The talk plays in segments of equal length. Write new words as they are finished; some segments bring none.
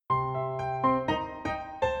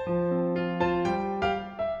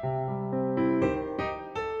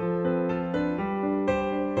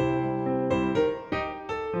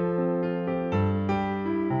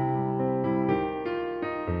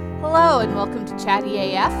Hello and welcome to Chatty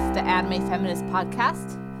AF, the Anime Feminist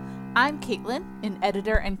podcast. I'm Caitlin, an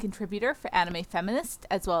editor and contributor for Anime Feminist,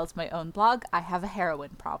 as well as my own blog, I Have a Heroin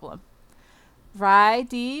Problem. Rye,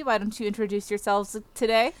 Dee, why don't you introduce yourselves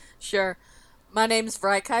today? Sure. My name's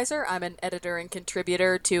Vry Kaiser. I'm an editor and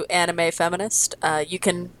contributor to Anime Feminist. You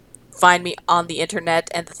can find me on the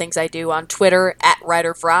internet and the things I do on Twitter at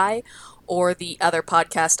WriterVry, or the other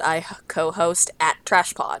podcast I co-host at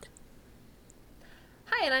TrashPod.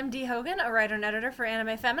 Hi, and I'm Dee Hogan, a writer and editor for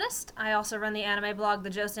Anime Feminist. I also run the anime blog The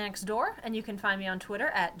Josei Next Door, and you can find me on Twitter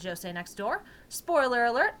at Josei Next Door. Spoiler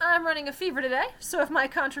alert, I'm running a fever today, so if my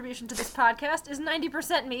contribution to this podcast is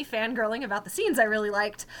 90% me fangirling about the scenes I really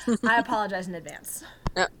liked, I apologize in advance.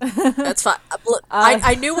 No, that's fine. Look,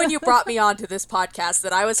 I knew when you brought me onto this podcast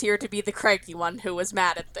that I was here to be the cranky one who was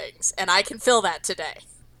mad at things, and I can fill that today.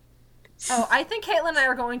 Oh, I think Caitlin and I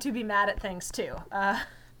are going to be mad at things, too.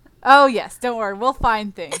 Oh, yes, don't worry, we'll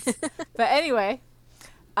find things. But anyway,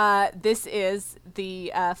 this is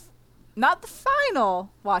the, not the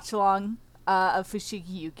final watch-along of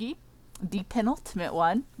Fushigi Yugi, the penultimate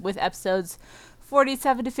one, with episodes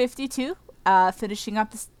 47 to 52, finishing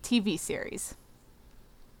up the TV series.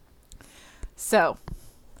 So,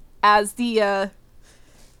 as the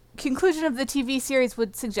conclusion of the TV series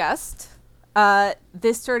would suggest,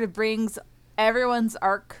 this sort of brings everyone's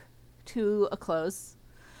arc to a close.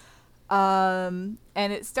 And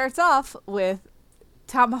it starts off with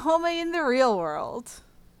Tamahome in the real world.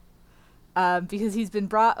 Because he's been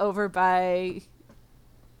brought over by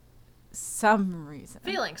some reason.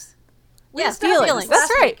 Feelings. Yeah, Feelings.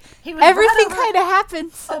 That's right. Everything kind of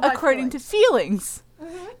happens according to feelings.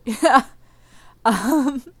 Mm-hmm.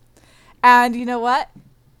 Yeah. And you know what?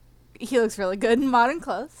 He looks really good in modern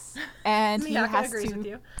clothes. And he has agrees to with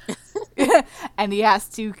you. and he has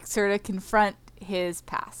to sort of confront his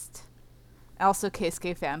past. Also,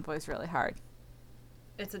 Keisuke fanboys really hard.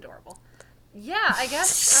 It's adorable. Yeah, I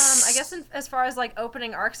guess as far as like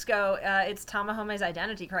opening arcs go, it's Tamahome's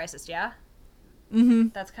identity crisis. Yeah. Mm-hmm.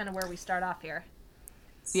 That's kind of where we start off here.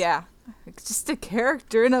 Yeah, it's just a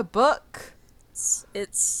character in a book. It's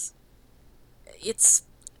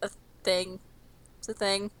a thing. It's a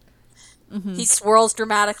thing. Mm-hmm. He swirls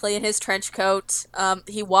dramatically in his trench coat.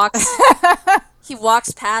 He walks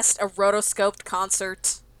past a rotoscoped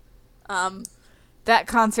concert. That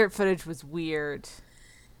concert footage was weird.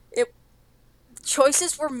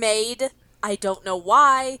 Choices were made. I don't know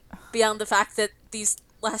why, beyond the fact that these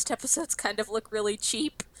last episodes kind of look really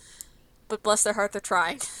cheap. But bless their heart, they're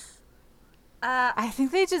trying. I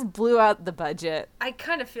think they just blew out the budget. I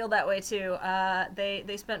kind of feel that way too.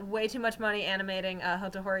 They spent way too much money animating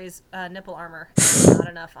Hotohori's nipple armor. Not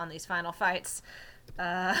enough on these final fights.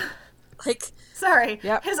 Sorry,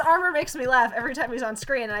 yep. His armor makes me laugh every time he's on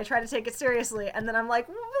screen, and I try to take it seriously, and then I'm like,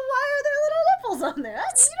 why are there little nipples on there?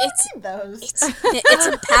 You don't need those. It's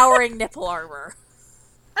empowering nipple armor.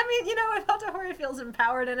 I mean, if Hotohori feels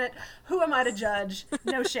empowered in it, who am I to judge?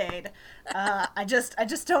 No shade. I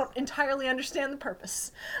just don't entirely understand the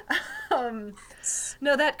purpose.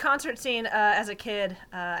 No, that concert scene as a kid,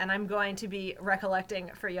 and I'm going to be recollecting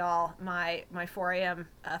for y'all my 4 a.m.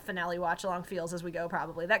 Finale watch-along feels as we go,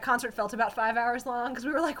 probably. That concert felt about 5 hours long, because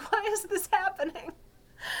we were like, why is this happening?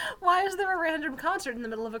 Why is there a random concert in the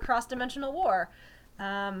middle of a cross-dimensional war?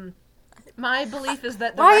 My belief is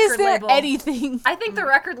that the Why record is there label, anything? I think the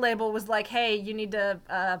record label was like, hey, you need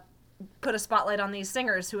to put a spotlight on these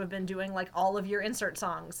singers who have been doing like all of your insert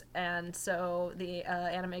songs. And so the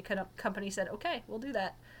anime company said, okay, we'll do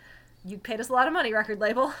that. You paid us a lot of money, record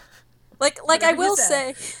label. Like I will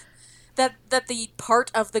say that the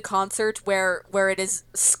part of the concert where it is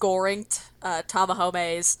scoring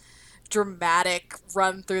Tamahome's dramatic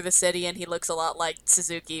run through the city, and he looks a lot like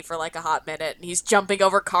Suzuki for like a hot minute, and he's jumping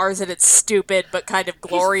over cars, and it's stupid but kind of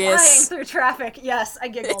glorious. He's flying through traffic. Yes, I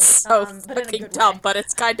giggled. It's so fucking dumb, but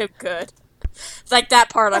it's kind of good. Like, that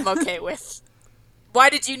part I'm okay with. Why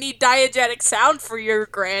did you need diegetic sound for your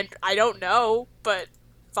grand? I don't know, but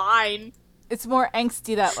fine. It's more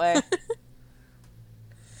angsty that way.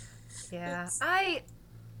 Yeah,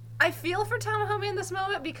 I feel for Tamahome in this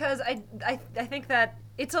moment, because I think that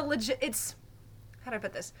it's how do I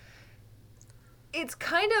put this? It's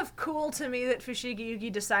kind of cool to me that Fushigi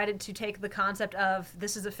Yugi decided to take the concept of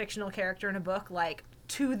this is a fictional character in a book, like,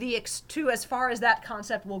 to as far as that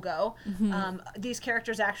concept will go. Mm-hmm. These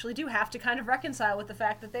characters actually do have to kind of reconcile with the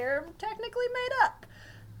fact that they're technically made up.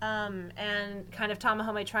 And kind of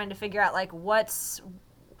Tamahome trying to figure out, like, what's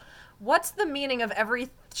the meaning of every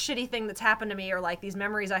shitty thing that's happened to me, or like these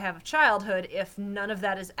memories I have of childhood, if none of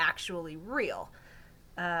that is actually real.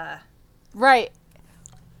 Right.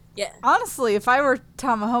 Yeah. Honestly, if I were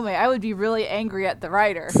Tamahome, I would be really angry at the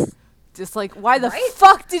writer. Just like, why the Right?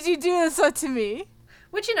 fuck did you do this to me?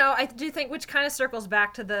 Which, you know, I do think, which kind of circles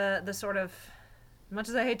back to the sort of, much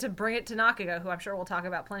as I hate to bring it to Nakago, who I'm sure we'll talk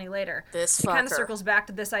about plenty later, This it kind of fucker. circles back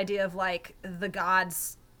to this idea of, like, the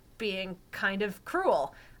gods being kind of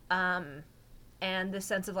cruel. And the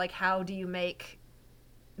sense of, like, how do you make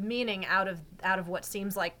meaning out of what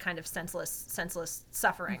seems like kind of senseless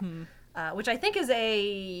suffering. Which I think is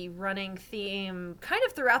a running theme kind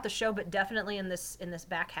of throughout the show, but definitely in this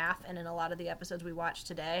back half and in a lot of the episodes we watched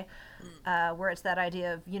today, where it's that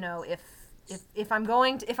idea of, you know, if I'm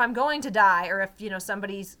going to die, or if, you know,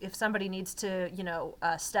 if somebody needs to, you know,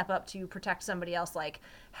 step up to protect somebody else, like,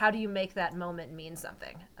 how do you make that moment mean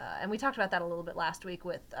something? And we talked about that a little bit last week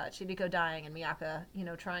with Chihiko dying and Miyaka, you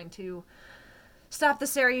know, trying to stop the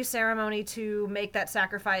Seiryu ceremony to make that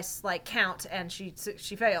sacrifice, like, count, and she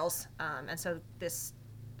fails. And so this,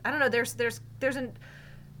 I don't know, there's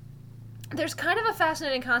kind of a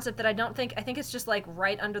fascinating concept that I think it's just, like,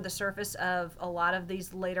 right under the surface of a lot of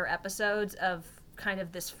these later episodes of kind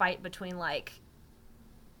of this fight between, like,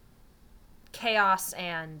 chaos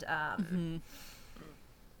and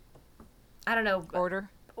I don't know, Order.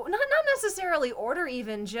 not necessarily order,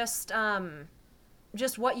 even just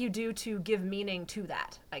what you do to give meaning to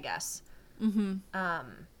that, I guess.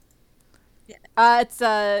 It's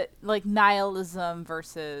like nihilism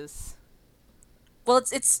versus. Well,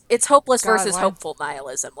 it's hopeless God, versus why- hopeful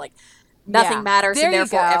nihilism. Like, nothing Yeah. matters There and you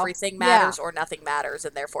therefore go. everything matters, Yeah. or nothing matters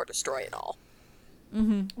and therefore destroy it all.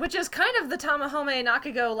 Which is kind of the Tamahome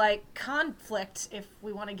Nakago, like, conflict, if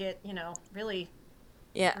we want to get, you know, really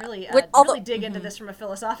Yeah. really dig into this from a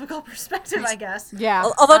philosophical perspective, I guess. Yeah.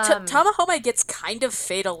 Although Tamahome gets kind of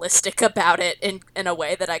fatalistic about it in a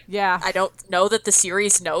way that I don't know that the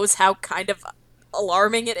series knows how kind of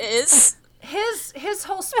alarming it is. His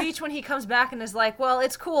whole speech when he comes back and is like, well,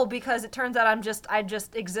 it's cool because it turns out I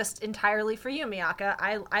just exist entirely for you, Miyaka.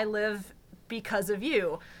 I live because of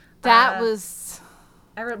you. That was.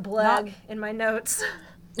 I wrote blag in my notes.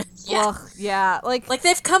 Yeah. Ugh, yeah. Like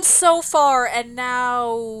They've come so far, and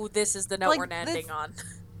now this is the note Like, we're ending on.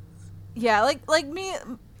 yeah, like me.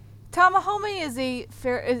 Tamahome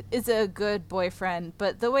is a good boyfriend,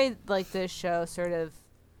 but the way, like, this show sort of,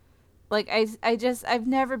 like, I've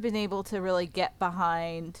never been able to really get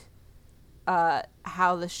behind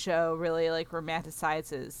how the show really, like,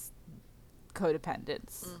 romanticizes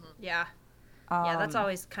codependence. Yeah. Yeah, that's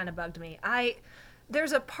always kind of bugged me.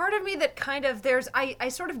 There's a part of me that kind of I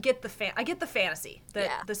sort of get the fantasy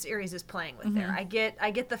that the series is playing with there. I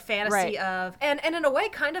get the fantasy of and in a way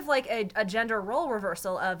kind of like a gender role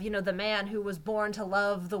reversal of, you know, the man who was born to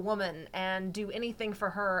love the woman and do anything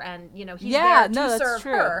for her, and, you know, he's there to serve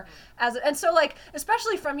her and so, like,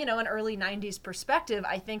 especially from, you know, an early 90s perspective,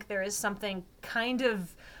 I think there is something kind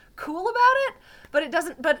of cool about it, but it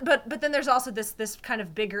doesn't but then there's also this kind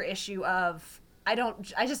of bigger issue of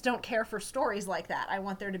I just don't care for stories like that. I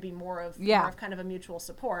want there to be more of kind of a mutual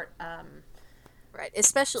support. Right,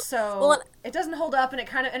 especially so it doesn't hold up, and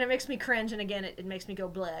it makes me cringe, and again it makes me go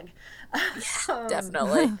blag.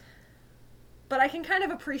 definitely. But I can kind of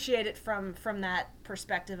appreciate it from that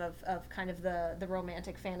perspective of kind of the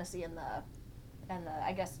romantic fantasy and the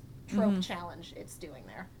I guess trope challenge it's doing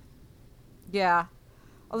there. Yeah.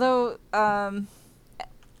 Although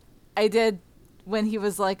I did, when he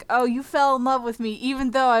was like, oh, you fell in love with me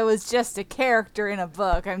even though I was just a character in a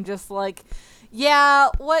book, I'm just like, yeah,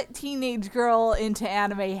 what teenage girl into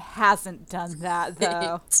anime hasn't done that,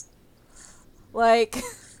 though? Like,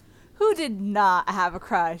 who did not have a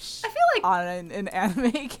crush I feel like on an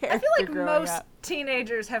anime character I feel like growing most up?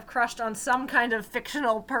 teenagers have crushed on some kind of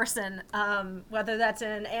fictional person, whether that's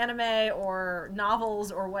in anime or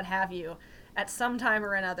novels or what have you, at some time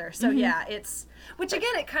or another. So yeah, it's which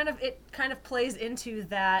again it kind of plays into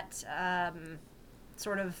that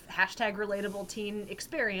sort of hashtag relatable teen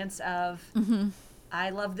experience of I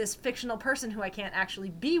love this fictional person who I can't actually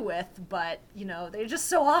be with, but, you know, they're just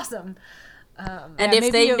so awesome. And Yeah, if maybe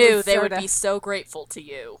they it knew, was they would sorta- be so grateful to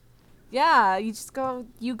you. Yeah,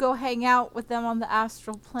 you go hang out with them on the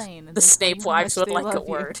astral plane. And The they tell Snape you how wives much would they like a love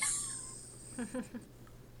you. word.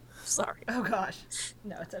 Sorry. Oh gosh,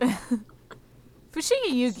 no, it's okay.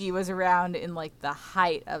 Fushigi Yugi was around in, like, the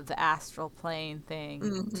height of the astral plane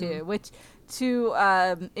thing, too, which, to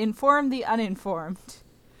inform the uninformed,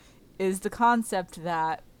 is the concept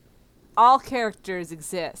that all characters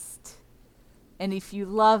exist, and if you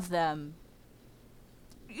love them,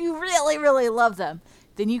 you really, really love them,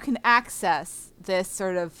 then you can access this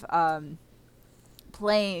sort of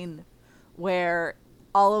plane where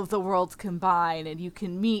all of the worlds combine and you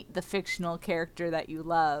can meet the fictional character that you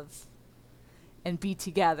love and be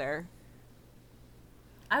together.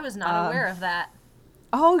 I was not aware of that.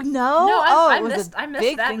 Oh no! No, I missed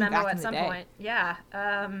that memo at some point. Yeah.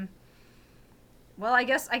 Well, I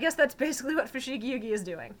guess that's basically what Fushigi Yugi is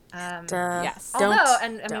doing. Yes. Although,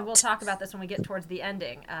 and I mean, we'll talk about this when we get towards the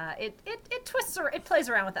ending. It twists or it plays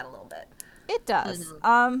around with that a little bit. It does.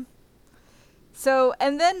 So,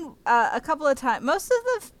 and then a couple of times, most of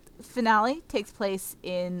the finale takes place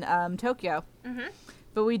in Tokyo. Mm-hmm.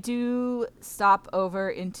 But we do stop over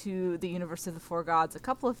into the universe of the Four Gods a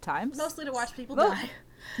couple of times. Mostly to watch people die.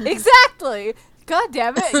 Exactly! God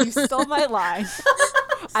damn it, you stole my line.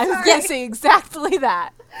 I was guessing exactly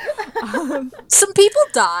that. Some people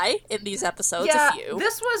die in these episodes, yeah, a few.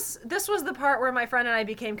 This was the part where my friend and I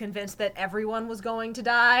became convinced that everyone was going to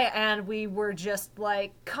die, and we were just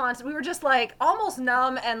like we were just like almost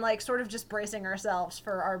numb and like sort of just bracing ourselves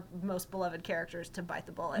for our most beloved characters to bite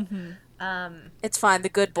the bullet. Mm-hmm. It's fine. The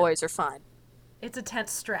good boys are fine. It's a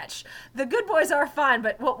tense stretch. The good boys are fine,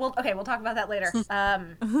 but we'll talk about that later.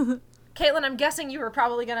 Caitlin, I'm guessing you were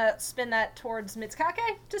probably gonna spin that towards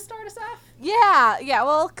Mitsukake to start us off. Yeah,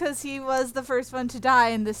 well, because he was the first one to die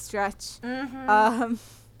in this stretch. Mm-hmm.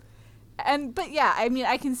 But yeah, I mean,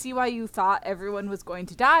 I can see why you thought everyone was going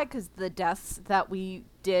to die, because the deaths that we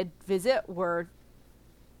did visit were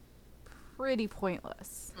pretty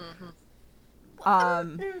pointless.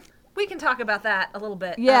 Mm-hmm. We can talk about that a little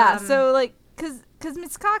bit. Yeah, so like, because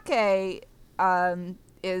Mitsukake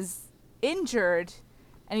is injured.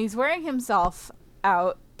 And he's wearing himself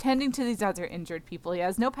out, tending to these other injured people. He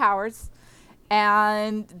has no powers.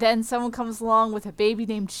 And then someone comes along with a baby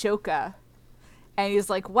named Shoka. And he's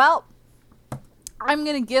like, well, I'm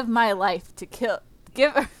going to give my life to to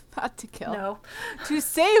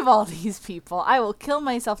save all these people. I will kill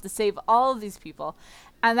myself to save all of these people.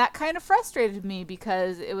 And that kind of frustrated me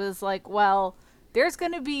because it was like, well, there's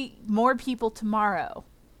going to be more people tomorrow.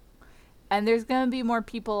 And there's going to be more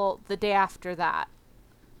people the day after that.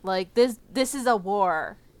 Like, this is a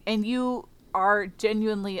war, and you are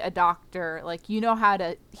genuinely a doctor. Like, you know how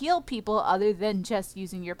to heal people other than just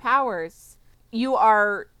using your powers.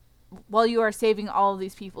 While you are saving all of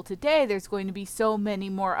these people today, there's going to be so many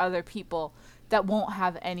more other people that won't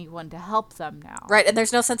have anyone to help them now. Right, and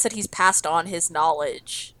there's no sense that he's passed on his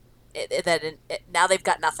knowledge. Now they've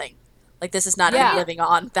got nothing. Like, this is not him living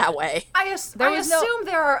on that way. I assume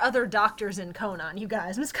there are other doctors in Conan, you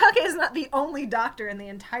guys. Mitsukake is not the only doctor in the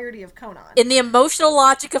entirety of Conan. In the emotional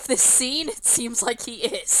logic of this scene, it seems like he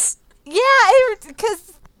is. Yeah,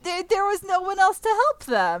 because there was no one else to help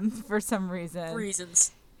them for some reason.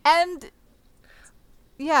 Reasons. And,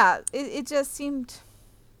 yeah, it just seemed...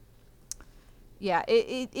 Yeah,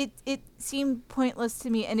 it seemed pointless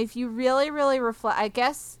to me. And if you really, really reflect... I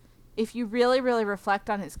guess... If you really, really reflect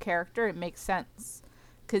on his character, it makes sense.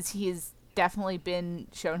 Because he's definitely been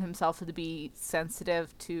shown himself to be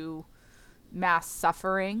sensitive to mass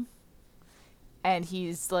suffering. And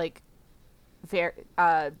he's, like, very,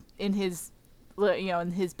 in his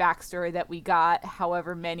backstory that we got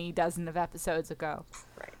however many dozen of episodes ago.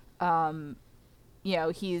 Right.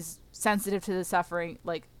 He's sensitive to the suffering,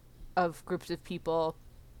 like, of groups of people.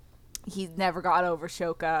 He never got over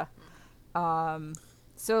Shoka.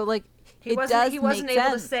 So, like, he wasn't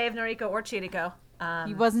able to save Noriko or Chiriko.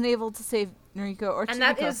 He wasn't able to save Noriko or Chiriko. And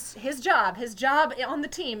that is his job. His job on the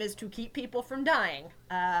team is to keep people from dying.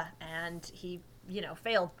 And he,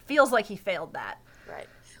 failed. Feels like he failed that. Right.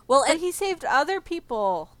 Well, and he saved other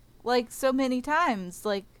people, like, so many times.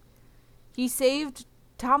 Like, he saved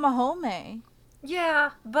Tamahome. Yeah,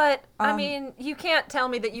 but, I mean, you can't tell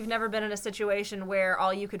me that you've never been in a situation where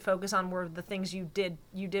all you could focus on were the things you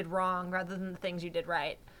did wrong rather than the things you did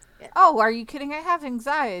right. Yeah. Oh, are you kidding? I have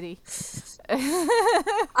anxiety.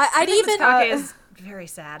 I'd even... Mitsukake is very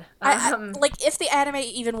sad. Like, if the anime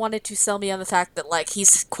even wanted to sell me on the fact that, like,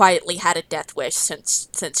 he's quietly had a death wish since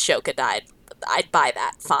Shoka died, I'd buy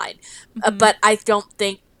that, fine. Mm-hmm. But I don't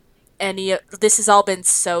think this has all been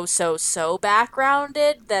so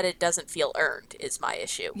backgrounded that it doesn't feel earned is my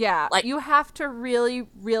issue. Yeah, like, you have to really,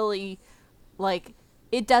 really, like,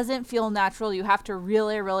 it doesn't feel natural. You have to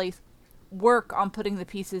really, really work on putting the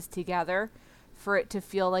pieces together for it to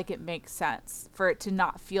feel like it makes sense, for it to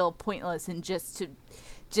not feel pointless and just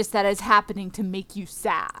that it's happening to make you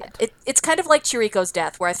sad. It's kind of like Chiriko's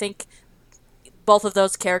death, where I think both of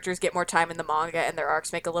those characters get more time in the manga and their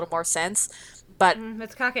arcs make a little more sense. But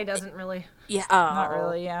Mitsukake doesn't really. Yeah, not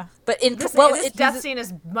really. Yeah, but this death scene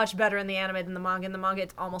is much better in the anime than the manga. In the manga,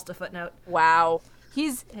 it's almost a footnote. Wow.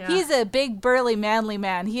 He's a big, burly, manly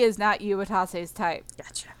man. He is not Uwatase's type.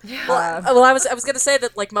 Gotcha. Well, I was gonna say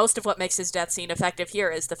that like most of what makes his death scene effective here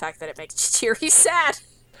is the fact that it makes Chichiri sad.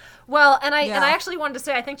 Well, and I actually wanted to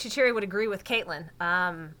say I think Chichiri would agree with Caitlin.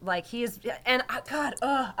 Like he is, and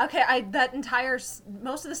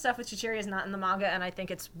most of the stuff with Chichiri is not in the manga, and I think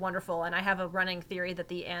it's wonderful. And I have a running theory that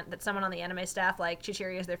that someone on the anime staff like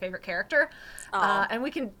Chichiri is their favorite character, and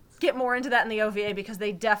we can get more into that in the OVA because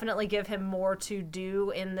they definitely give him more to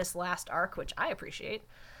do in this last arc, which I appreciate.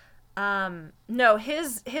 No,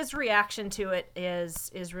 his reaction to it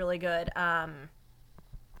is really good.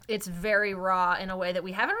 It's very raw in a way that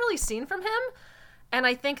we haven't really seen from him. And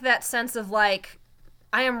I think that sense of like,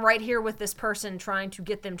 I am right here with this person trying to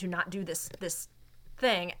get them to not do this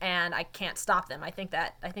thing, and I can't stop them. I think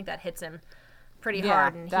that hits him pretty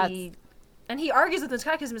hard. And he argues with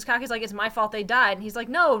Mizukake because Mizukake's like, it's my fault they died. And he's like,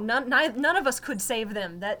 no, none of us could save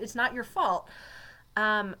them. That it's not your fault.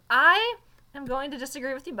 I am going to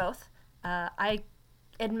disagree with you both. I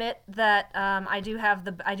admit that I do have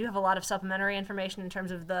a lot of supplementary information in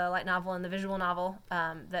terms of the light novel and the visual novel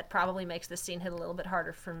that probably makes this scene hit a little bit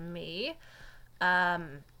harder for me.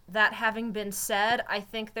 That having been said, I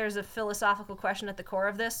think there's a philosophical question at the core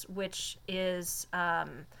of this, which is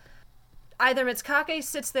either Mizukake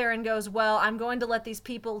sits there and goes, well, I'm going to let these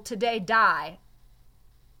people today die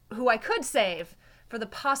who I could save for the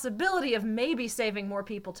possibility of maybe saving more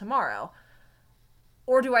people tomorrow.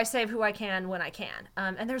 Or do I save who I can when I can?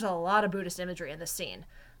 And there's a lot of Buddhist imagery in this scene,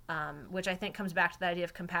 which I think comes back to the idea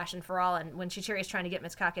of compassion for all. And when Chichiri is trying to get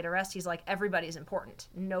Mizukake to rest, he's like, everybody's important.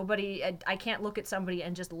 I can't look at somebody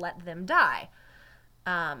and just let them die.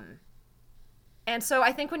 And so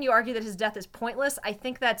I think when you argue that his death is pointless, I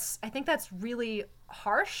think that's really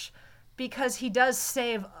harsh because he does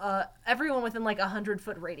save everyone within like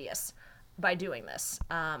 100-foot radius by doing this.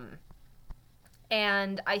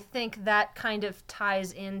 And I think that kind of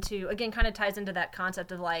ties into that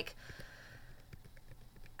concept of like,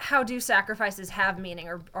 how do sacrifices have meaning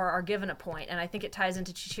or are given a point? And I think it ties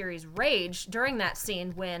into Chichiri's rage during that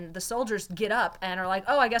scene when the soldiers get up and are like,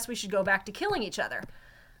 oh, I guess we should go back to killing each other.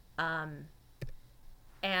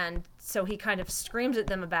 And so he kind of screams at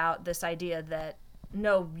them about this idea that,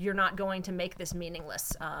 no, you're not going to make this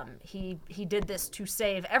meaningless. He did this to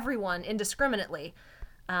save everyone indiscriminately.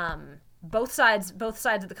 Both sides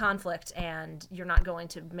of the conflict, and you're not going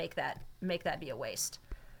to make that be a waste.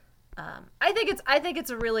 I think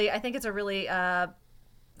it's a really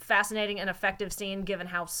fascinating and effective scene given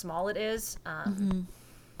how small it is. And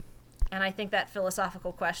I think that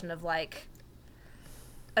philosophical question of like,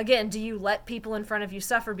 again, do you let people in front of you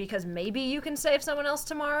suffer because maybe you can save someone else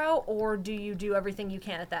tomorrow, or do you do everything you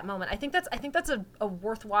can at that moment? I think that's a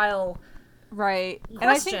worthwhile question. And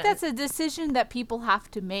I think that's a decision that people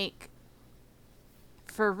have to make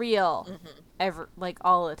for real,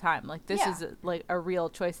 all the time. Like this is a real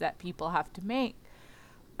choice that people have to make.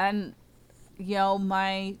 And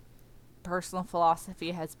my personal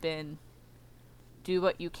philosophy has been, do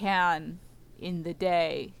what you can in the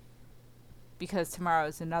day, because tomorrow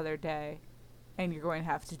is another day, and you're going to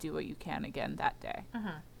have to do what you can again that day.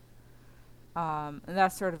 And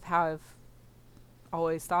that's sort of how I've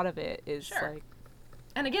always thought of it. Is sure. Like.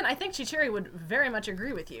 And again, I think Chichiri would very much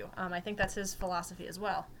agree with you. I think that's his philosophy as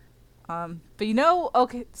well. But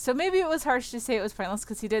okay, so maybe it was harsh to say it was pointless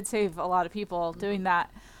because he did save a lot of people doing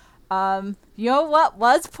that. You know what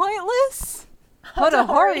was pointless?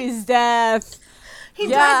 Hotohori's death. He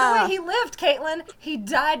died the way he lived, Caitlin. He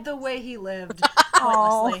died the way he lived.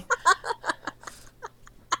 Pointlessly.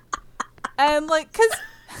 And because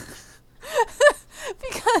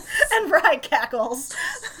and Rai cackles.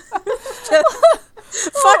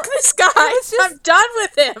 Fuck this guy. I'm done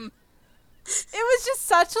with him. It was just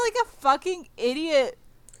such like a fucking idiot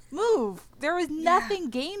move. There was nothing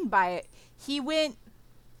gained by it.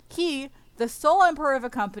 The sole emperor of a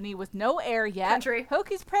company with no heir yet. Country.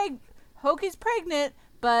 Hoki's pregnant,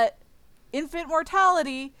 but infant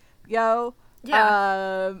mortality, and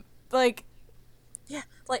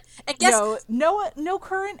guess no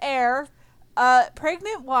current heir,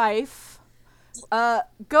 pregnant wife,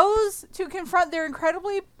 goes to confront their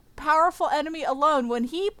incredibly powerful enemy alone when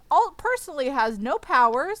he personally has no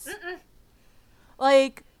powers.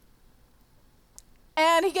 And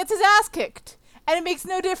he gets his ass kicked, and it makes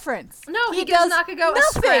no difference. No, he gives Nakago a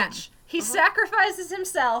scratch. He sacrifices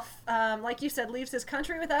himself, like you said, leaves his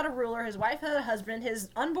country without a ruler, his wife without a husband, his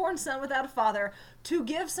unborn son without a father, to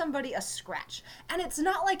give somebody a scratch. And it's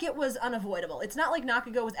not like it was unavoidable. It's not like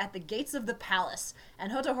Nakago was at the gates of the palace,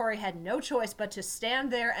 and Hotohori had no choice but to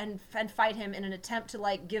stand there and fight him in an attempt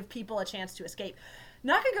to, give people a chance to escape.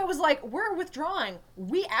 Nakago was like, we're withdrawing.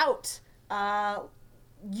 We out.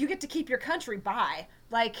 You get to keep your country. Bye.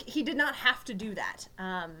 Like, he did not have to do that.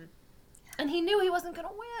 And he knew he wasn't going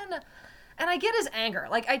to win. And I get his anger.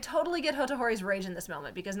 Like, I totally get Hotohori's rage in this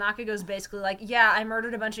moment, because Nakago's basically like, yeah, I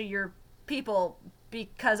murdered a bunch of your people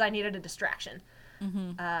because I needed a distraction.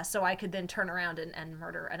 Mm-hmm. So I could then turn around and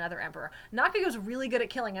murder another emperor. Nakago's really good at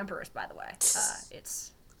killing emperors, by the way.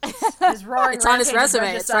 It's his roaring. It's on his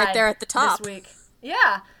resume. It's right there at the top. This week.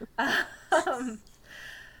 Yeah.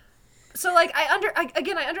 So like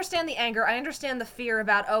I understand the anger. I understand the fear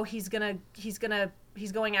about, oh, he's going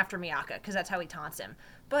after Miyaka because that's how he taunts him.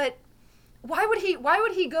 But why would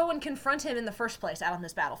he go and confront him in the first place out on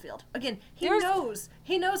this battlefield? Again, he knows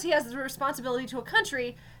he has the responsibility to a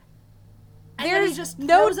country, and then he just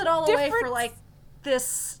throws it all away for like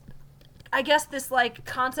this, I guess, this like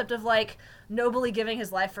concept of like nobly giving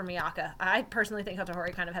his life for Miyaka. I personally think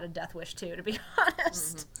Hotohori kind of had a death wish too, to be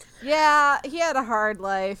honest. Mm-hmm. Yeah, he had a hard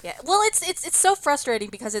life. Yeah. Well, it's so frustrating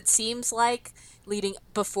because it seems like leading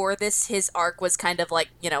before this, his arc was kind of like,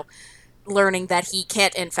 learning that he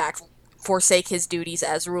can't in fact forsake his duties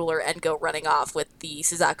as ruler and go running off with the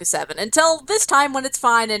Suzaku 7 until this time when it's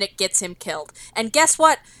fine and it gets him killed. And guess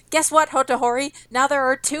what? Hotohori? Now there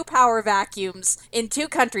are 2 power vacuums in 2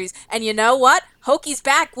 countries, and you know what? Hoki's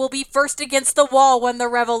back will be first against the wall when the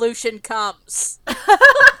revolution comes.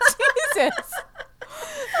 Jesus.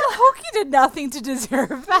 Hoki did nothing to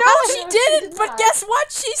deserve that. No, she didn't, but guess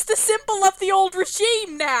what? She's the symbol of the old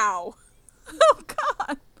regime now. Oh,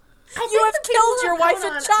 God. You have killed your wife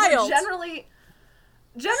and child.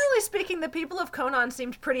 Generally speaking, the people of Konan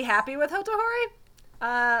seemed pretty happy with Hotohori.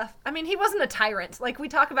 I mean, he wasn't a tyrant. Like, we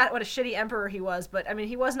talk about what a shitty emperor he was, but I mean,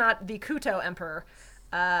 he was not the Kuto emperor.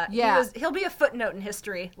 He'll be a footnote in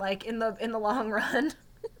history, like in the long run.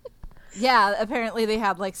 Yeah, apparently they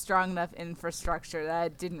had like strong enough infrastructure that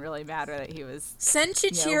it didn't really matter that he was. Send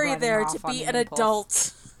Chichiri there to be an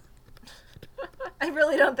adult. I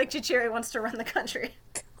really don't think Chichiri wants to run the country.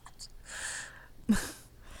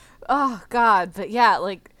 Oh God, but yeah,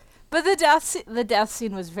 but the death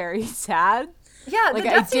scene was very sad. Yeah, like the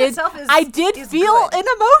death scene itself is I did is feel good. an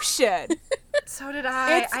emotion. So did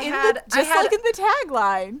I. It's like in the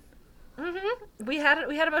tagline. Mm-hmm. We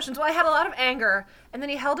had emotions. Well, I had a lot of anger, and then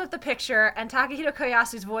he held up the picture, and Takahito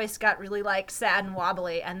Koyasu's voice got really like sad and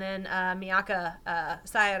wobbly, and then Miyaka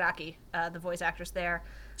Sayaraki, the voice actress there,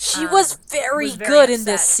 she was very good in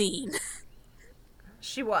this scene.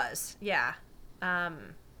 She was, yeah.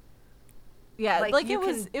 Yeah, like it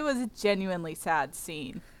was a genuinely sad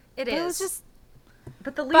scene. It is. It was just.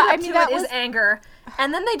 But the lead up to it is anger,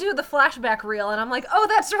 and then they do the flashback reel, and I'm like, oh,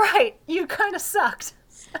 that's right, you kind of sucked.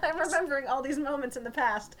 I'm remembering all these moments in the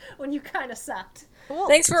past when you kind of sucked. Well,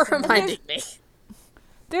 thanks for reminding me.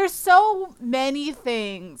 There's so many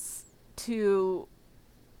things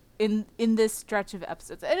in this stretch of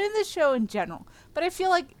episodes, and in this show in general, but I feel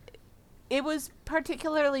like it was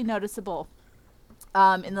particularly noticeable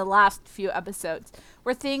in the last few episodes,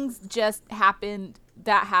 where things just happened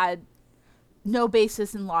that had no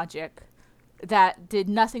basis in logic, that did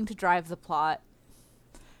nothing to drive the plot,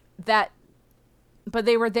 but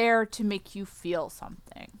they were there to make you feel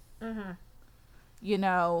something. Mm-hmm.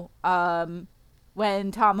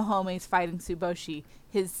 When Tamahome's fighting Tsuboshi,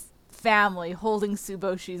 his family holding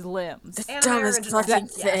Tsuboshi's limbs. The dumbest fucking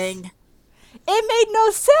thing. Yes. It made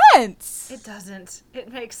no sense. It doesn't.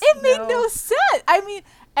 It made no sense. I mean,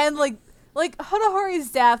 and like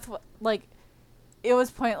Hotohori's death, like, it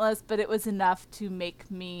was pointless, but it was enough to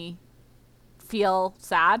make me feel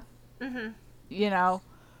sad. Mm-hmm.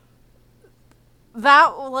 That,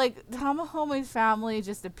 like, Tamahome's family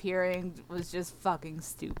just appearing was just fucking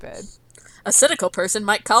stupid. A cynical person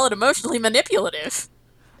might call it emotionally manipulative.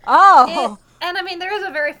 Oh! And I mean, there is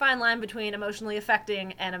a very fine line between emotionally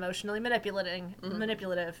affecting and emotionally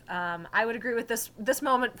manipulative. I would agree with this. This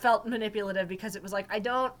moment felt manipulative because it was like, I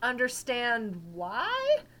don't understand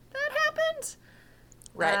why that happened.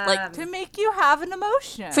 Right, like to make you have an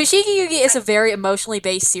emotion. Fushigi Yugi is a very emotionally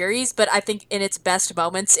based series, but I think in its best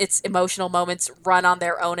moments, its emotional moments run on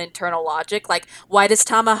their own internal logic. Like, why does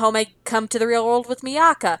Tamahome come to the real world with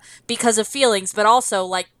Miyaka? Because of feelings, but also,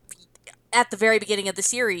 like, at the very beginning of the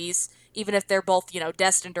series, even if they're both,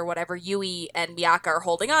 destined or whatever, Yui and Miyaka are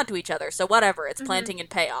holding on to each other. So whatever, it's planting and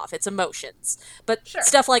payoff. It's emotions. But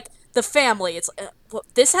stuff like the family, it's,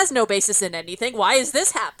 this has no basis in anything. Why has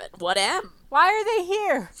this happened? What am? Why are they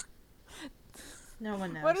here? No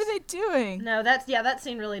one knows. What are they doing? No, that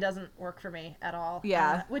scene really doesn't work for me at all.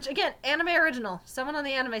 Yeah. Which, again, anime original. Someone on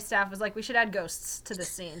the anime staff was like, we should add ghosts to this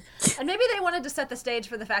scene. And maybe they wanted to set the stage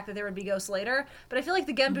for the fact that there would be ghosts later, but I feel like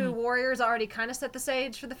the Genbu Warriors already kind of set the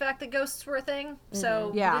stage for the fact that ghosts were a thing,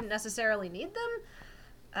 so we didn't necessarily need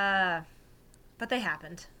them. But they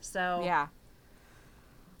happened, so... Yeah.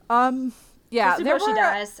 Yeah, there Tsuboshi were...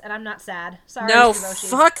 dies, and I'm not sad. Sorry, No, Tsuboshi.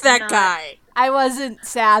 fuck that I'm not. guy. I wasn't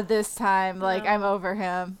sad this time. Like, I'm over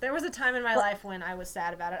him. There was a time in my life when I was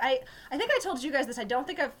sad about it. I think I told you guys this. I don't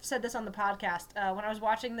think I've said this on the podcast. When I was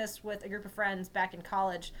watching this with a group of friends back in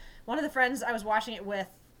college, one of the friends I was watching it with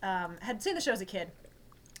had seen the show as a kid.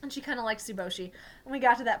 And she kind of liked Tsuboshi. And we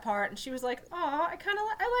got to that part, and she was like, "Aw,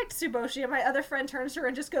 I liked Tsuboshi." And my other friend turns to her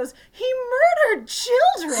and just goes, "He murdered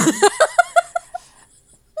children!"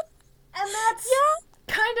 And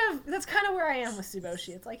that's kind of where I am with Tsuboshi.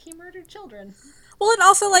 It's like, he murdered children. Well, and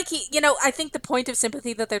also, like, I think the point of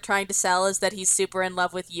sympathy that they're trying to sell is that he's super in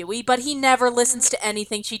love with Yui, but he never listens to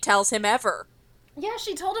anything she tells him ever. Yeah,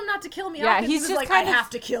 she told him not to kill Miyaka. Yeah, he's just like, I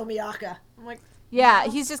have to kill Miyaka. I'm like, yeah,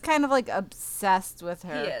 he's just kind of like obsessed with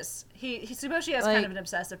her. He is. Tsuboshi has kind of an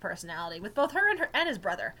obsessive personality with both her and his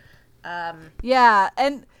brother. Yeah,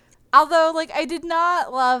 and although, like, I did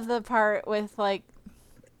not love the part with, like,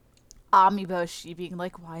 Amiboshi being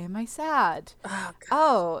like, why am I sad?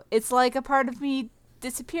 Oh, it's like a part of me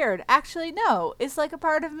disappeared. Actually, no. It's like a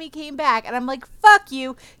part of me came back. And I'm like, fuck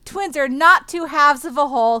you. Twins are not two halves of a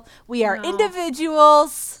whole. We are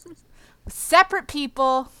individuals. Separate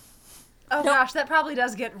people. Oh, gosh, that probably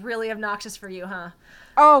does get really obnoxious for you, huh?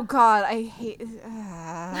 Oh, God, I hate...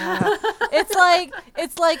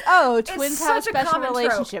 It's like, oh, twins have a special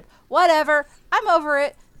relationship. Trope. Whatever. I'm over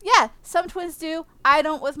it. Yeah, some twins do. I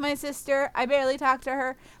don't with my sister. I barely talk to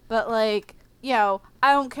her. But, like, you know,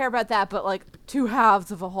 I don't care about that. But, like, two halves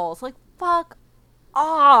of a whole. It's like, fuck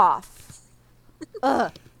off.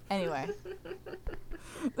 Ugh. Anyway.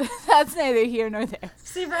 That's neither here nor there.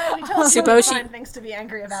 See, Brian, we told you to find things to be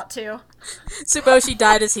angry about, too. Tsuboshi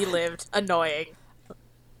died as he lived. Annoying.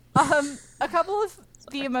 A couple of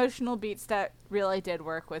the emotional beats that really did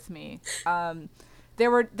work with me. There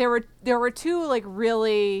were two, like,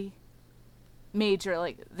 really major,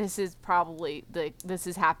 like, this is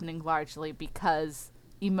happening largely because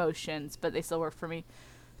emotions, but they still work for me.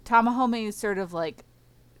 Tamahome's sort of, like,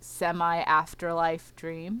 semi-afterlife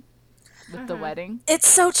dream with the wedding. It's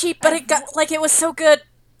so cheap, but it was so good.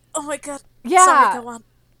 Oh my god. Yeah. Sorry, go on.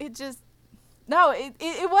 It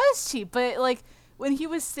was cheap, but, like, when he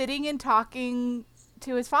was sitting and talking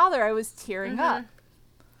to his father, I was tearing up.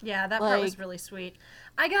 Yeah, that part was really sweet.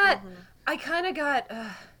 I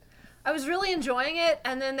was really enjoying it,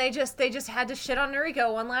 and then they just had to shit on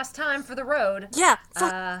Noriko one last time for the road. Yeah.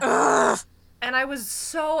 And I was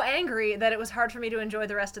so angry that it was hard for me to enjoy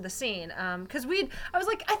the rest of the scene. Because I was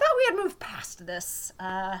like, I thought we had moved past this.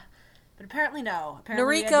 But apparently no.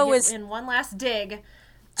 Apparently Noriko was in one last dig.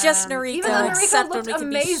 Just Noriko. Even though Noriko looked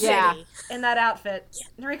amazing in that outfit.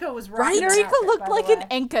 Yeah. Noriko was right. Noriko looked like an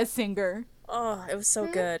enka singer. Oh, it was so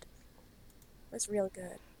good. It was real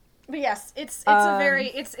good. But yes, it's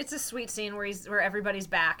a sweet scene where everybody's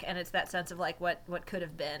back, and it's that sense of like what could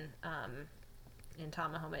have been in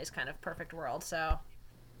Tamahome's kind of perfect world. So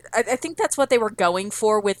I think that's what they were going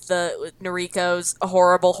for with Noriko's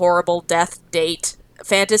horrible death date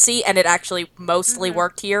fantasy, and it actually mostly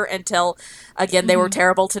worked here until again they were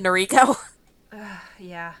terrible to Noriko.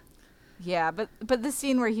 Yeah, but the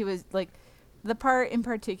scene where he was like, the part in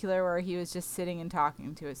particular where he was just sitting and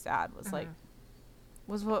talking to his dad was like,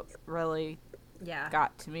 was what really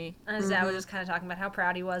got to me. And his dad was just kind of talking about how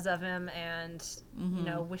proud he was of him and you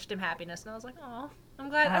know, wished him happiness, and I was like, oh, I'm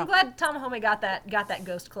glad Tamahome got that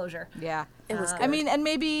ghost closure. Yeah, it was good. I mean, and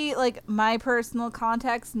maybe like my personal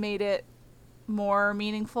context made it more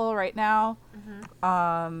meaningful right now.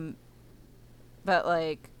 But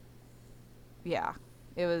like, yeah,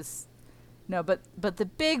 it was but the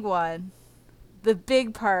big one, the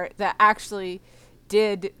big part that actually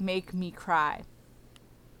did make me cry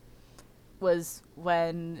was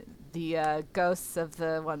when the ghosts of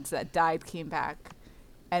the ones that died came back,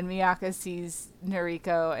 and Miyaka sees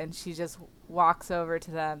Noriko, and she just walks over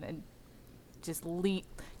to them and just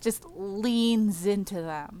leans into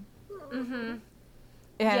them. And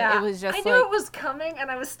it was just I knew it was coming,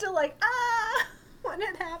 and I was still like, when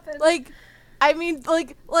it happened. Like, I mean,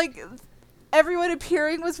 like everyone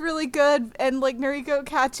appearing was really good, and like Noriko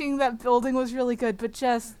catching that building was really good, but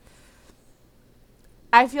just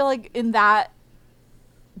I feel like in that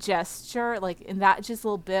gesture, like in that just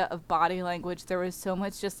little bit of body language, there was so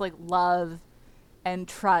much just like love and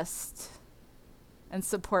trust and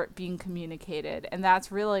support being communicated. And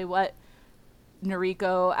that's really what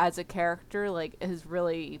Noriko as a character like is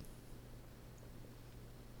really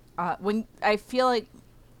when I feel like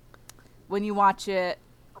when you watch it,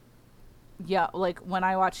 yeah, like when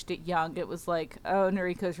I watched it young, it was like, oh,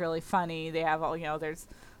 Noriko's really funny. They have all, there's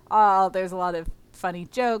a lot of funny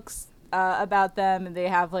jokes about them, and they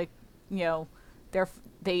have like,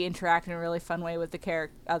 they interact in a really fun way with the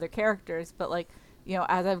other characters. But like,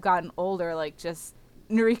 as I've gotten older, like just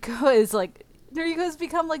Noriko's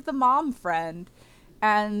become like the mom friend,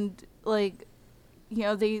 and like,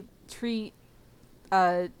 they treat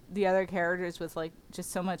the other characters with like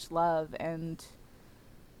just so much love, and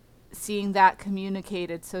seeing that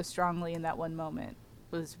communicated so strongly in that one moment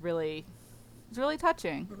was really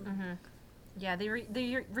touching. Mm-hmm. Yeah,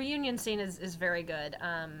 the reunion scene is very good.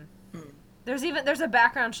 There's a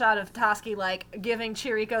background shot of Toski like giving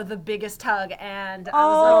Chiriko the biggest hug, and I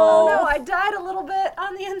was like, oh no, I died a little bit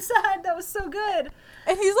on the inside. That was so good.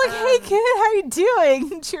 And he's like, hey kid, how you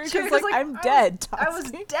doing? And Chiriko's like, I'm dead, Toski. I was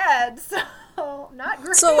dead, so not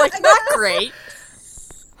great. So like not great.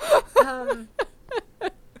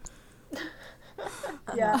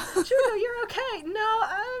 Yeah, Chiriko, you're okay. No,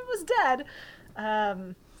 I was dead.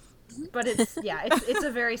 But it's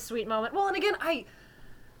a very sweet moment. Well, and again, I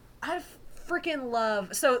freaking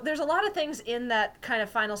love. So there's a lot of things in that kind of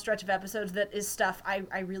final stretch of episodes that is stuff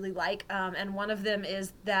I really like. And one of them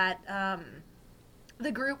is that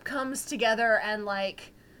the group comes together and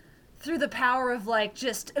like through the power of like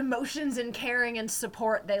just emotions and caring and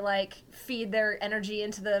support, they like feed their energy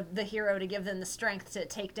into the hero to give them the strength to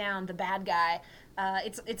take down the bad guy.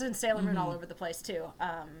 It's in Sailor Moon all over the place too.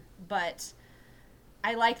 But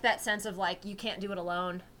I like that sense of like you can't do it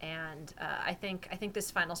alone, and I think this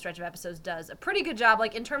final stretch of episodes does a pretty good job.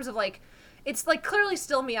 Like in terms of like, it's like clearly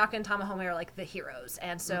still Miyaka and Tamahome are like the heroes,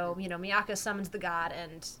 and so Miyaka summons the god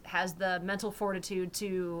and has the mental fortitude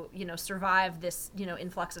to survive this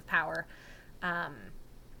influx of power, and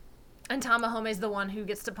Tamahome is the one who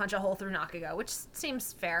gets to punch a hole through Nakago, which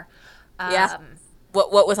seems fair. Yeah.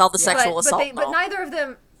 What with all the sexual assault? But neither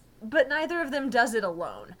of them does it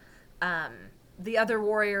alone. The other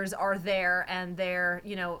warriors are there, and they're,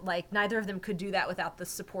 like, neither of them could do that without the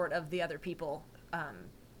support of the other people,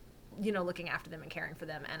 looking after them and caring for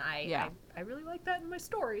them. And I really like that in my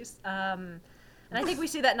stories. And I think we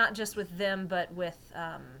see that not just with them, but with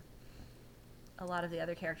a lot of the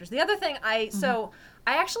other characters. The other thing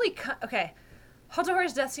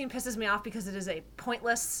Hotohori's death scene pisses me off because it is a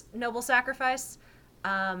pointless noble sacrifice.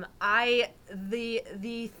 The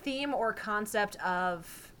theme or concept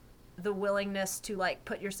of the willingness to like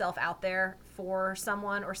put yourself out there for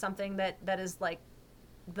someone or something that is like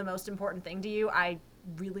the most important thing to you, I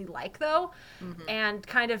really like though. And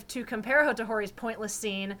kind of to compare Hotohori's pointless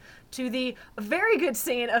scene to the very good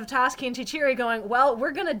scene of Toski and Chichiri going, well,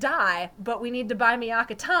 we're gonna die, but we need to buy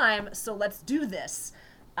Miyaka time, so let's do this.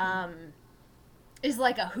 Is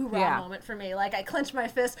like a hoorah moment for me. Like I clenched my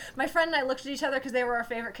fist. My friend and I looked at each other because they were our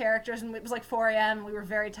favorite characters, and it was like 4 a.m. and we were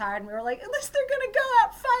very tired, and we were like, at least they're gonna go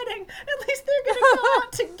out fighting. At least they're gonna go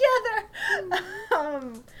out together.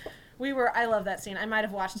 I love that scene. I might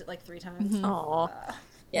have watched it like 3 times. Aww.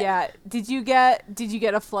 Yeah. Did you get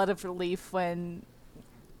a flood of relief when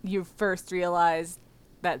you first realized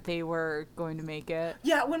that they were going to make it?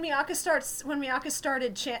 Yeah, when Miyaka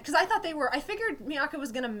started because I figured Miyaka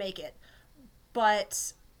was gonna make it.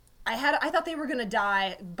 But I thought they were going to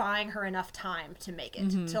die buying her enough time to make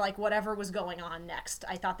it, to like whatever was going on next.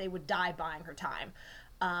 I thought they would die buying her time.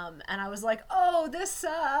 And I was like, oh, this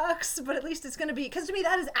sucks, but at least it's going to be, because to me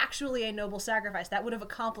that is actually a noble sacrifice. That would have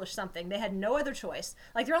accomplished something. They had no other choice.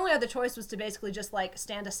 Like their only other choice was to basically just like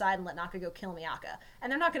stand aside and let Nakago kill Miyaka. And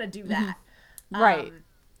they're not going to do that. Right.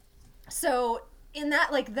 So in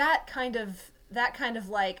that, like that kind of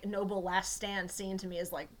like noble last stand scene to me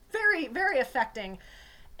is like very, very affecting.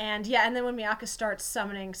 And and then when Miyaka starts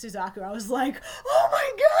summoning Suzaku, I was like, oh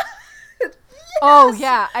my god! Yes! Oh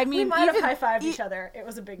yeah, I mean, we might have high-fived each other. It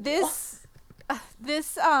was a big deal.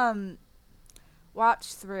 This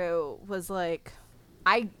watch through was like,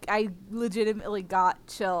 I legitimately got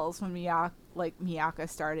chills when Miyaka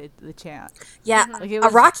started the chant. Yeah, like, it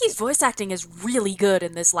was, Araki's voice acting is really good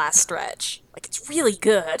in this last stretch. Like it's really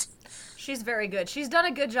good. She's very good. She's done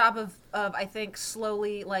a good job of I think,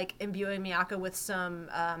 slowly, like, imbuing Miyaka with some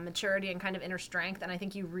maturity and kind of inner strength, and I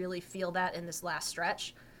think you really feel that in this last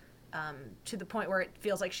stretch, to the point where it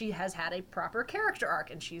feels like she has had a proper character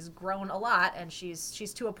arc, and she's grown a lot, and she's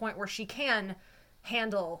to a point where she can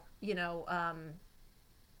handle,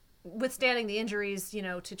 withstanding the injuries,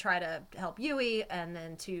 to try to help Yui, and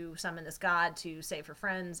then to summon this god to save her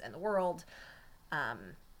friends and the world.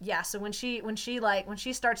 Yeah, so when she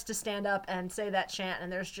starts to stand up and say that chant,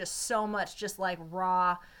 and there's just so much just like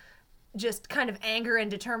raw, just kind of anger and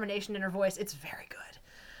determination in her voice, it's very good.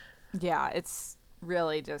 Yeah, it's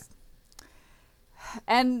really just,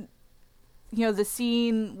 and the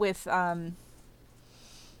scene with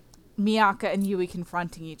Miyaka and Yui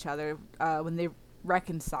confronting each other when they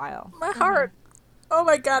reconcile. My heart. Oh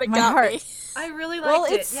my god, it My got heart. me. I really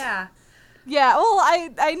liked it. Yeah. Yeah, well,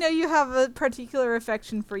 I know you have a particular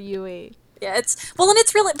affection for Yui. Yeah, and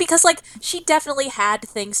it's really because like she definitely had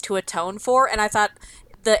things to atone for, and I thought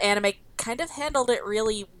the anime kind of handled it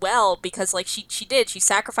really well because like she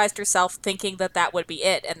sacrificed herself thinking that would be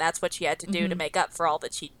it, and that's what she had to do to make up for all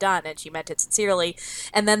that she'd done, and she meant it sincerely.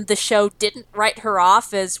 And then the show didn't write her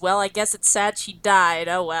off as, well, I guess it's sad she died.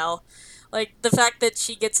 Oh well. Like, the fact that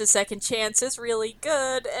she gets a second chance is really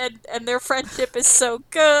good, and their friendship is so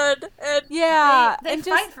good. And Yeah, They and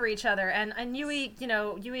fight for each other, and Yui,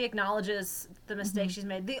 Yui acknowledges the mistake she's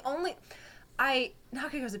made.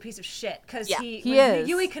 Nakago's a piece of shit because he when is.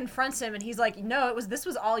 Yui confronts him and he's like, "No, this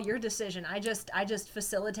was all your decision. I just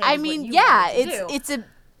facilitated." I mean, what you yeah, wanted to do." it's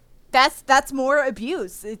that's more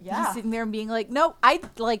abuse. He's sitting there and being like, no,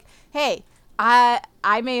 hey,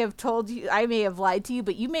 I may have told you, I may have lied to you,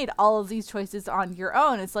 but you made all of these choices on your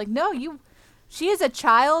own. It's like, no, she is a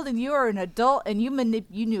child and you are an adult, and you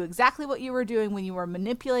knew exactly what you were doing when you were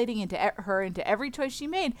manipulating into every choice she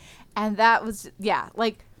made, and that was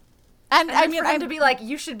And I mean, for him to be like,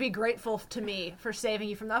 "You should be grateful to me for saving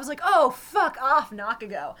you from that." I was like, "Oh, fuck off,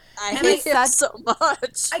 Nakago." I hate him so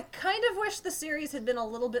much. I kind of wish the series had been a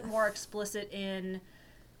little bit more explicit in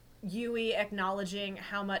Yui acknowledging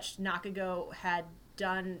how much Nakago had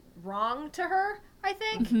done wrong to her, I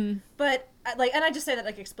think. But and I just say that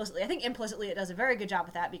explicitly. I think implicitly it does a very good job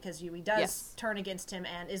with that because Yui does turn against him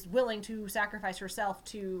and is willing to sacrifice herself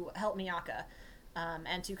to help Miyaka,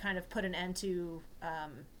 and to kind of put an end to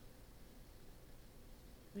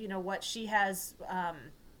what she has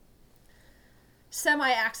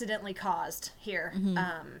semi-accidentally caused here.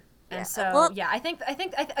 And so, I think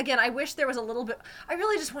again, I wish there was a little bit. I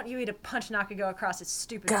really just want Yui to punch Nakago across his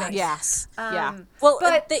stupid face. Yes. Well,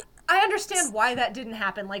 but I understand why that didn't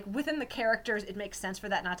happen. Like, within the characters, it makes sense for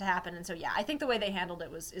that not to happen. And so, I think the way they handled it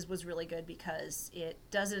was really good because it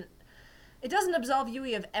doesn't absolve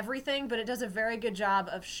Yui of everything, but it does a very good job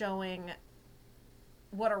of showing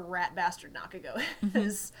what a rat bastard Nakago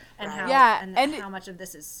is, and how much of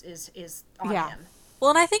this is on him. Well,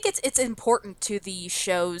 and I think it's important to the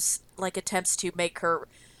show's attempts to make her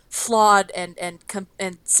flawed and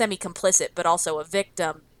semi complicit, but also a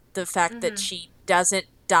victim. The fact that she doesn't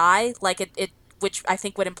die, which I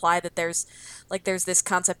think would imply that there's this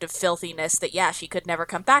concept of filthiness that she could never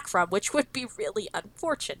come back from, which would be really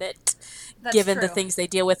unfortunate, given the things they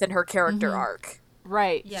deal with in her character arc.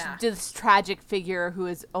 Right. Yeah. This tragic figure who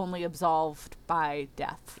is only absolved by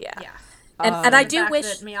death. Yeah. Yeah. And I do fact wish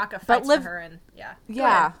that Miyaka fights for her, and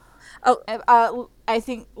Yeah. I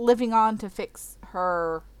think living on to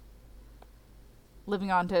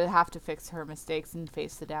have to fix her mistakes and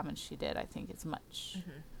face the damage she did, I think it's much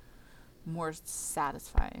more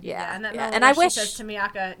satisfying. Yeah. And that yeah. moment And where I she wish says to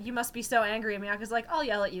Miyaka, "You must be so angry," and Miyaka's like, "I'll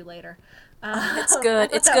yell at you later." it's good.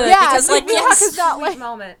 It's that good was because Miyaka's not sweet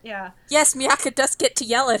moment. Yeah. yes, Miyaka does get to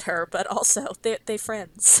yell at her, but also they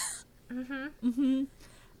friends. And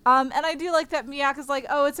I do like that Miyaka's like,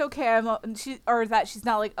 "Oh, it's okay." That she's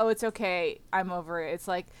not like, "Oh, it's okay, I'm over it." It's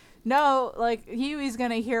like, no, Huey's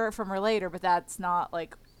gonna hear it from her later, but that's not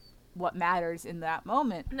what matters in that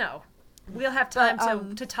moment. No. We'll have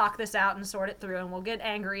time to talk this out and sort it through, and we'll get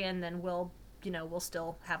angry, and then we'll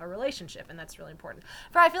still have a relationship, and that's really important.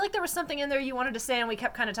 But I feel like there was something in there you wanted to say, and we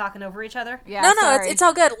kept kind of talking over each other. Yeah, No, it's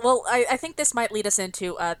all good. Well, I think this might lead us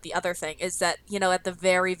into the other thing, is that, at the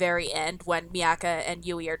very, very end, when Miyaka and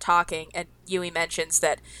Yui are talking, and Yui mentions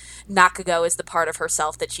that Nakago is the part of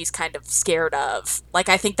herself that she's kind of scared of.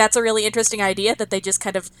 I think that's a really interesting idea, that they just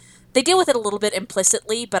kind of, they deal with it a little bit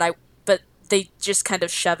implicitly, but they just kind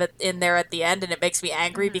of shove it in there at the end, and it makes me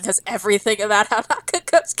angry because everything about how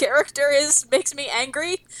Nakago's character makes me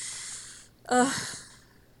angry.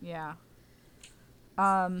 Yeah.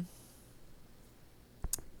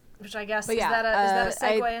 Which I guess But is that a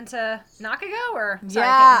segue into Nakago, or sorry,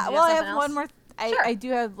 yeah? Caitlin, Well, I have something one else? more. Sure. I do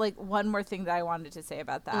have one more thing that I wanted to say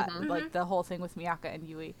about that. The whole thing with Miyaka and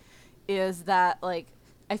Yui is that I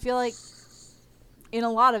feel like in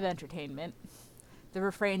a lot of entertainment, the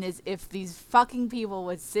refrain is, if these fucking people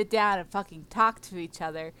would sit down and fucking talk to each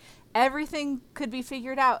other, everything could be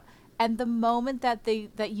figured out. And the moment that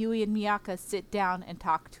Yui and Miyaka sit down and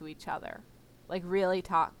talk to each other, really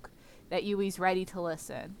talk, that Yui's ready to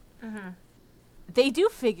listen, they do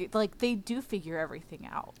figure everything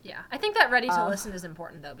out. Yeah, I think that ready to listen is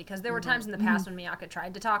important though, because there were times in the past when Miyaka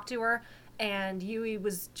tried to talk to her, and Yui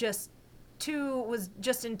was just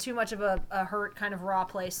in too much of a hurt, kind of raw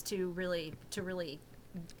place to really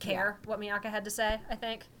care what Miyaka had to say, I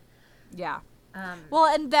think. Yeah. Well,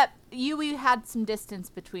 and that Yui had some distance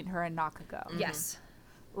between her and Nakago. Yes.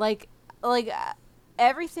 Like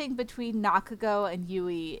everything between Nakago and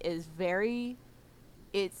Yui is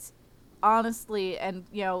it's honestly, and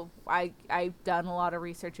I've done a lot of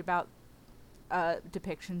research about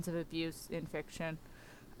depictions of abuse in fiction.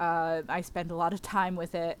 I spend a lot of time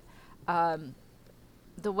with it.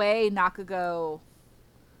 The way Nakago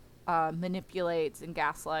manipulates and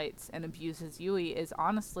gaslights and abuses Yui is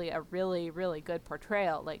honestly a really, really good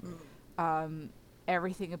portrayal. Like,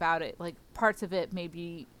 everything about it, like, parts of it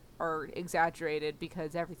maybe are exaggerated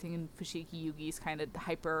because everything in Fushigi Yugi is kind of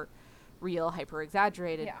hyper real, hyper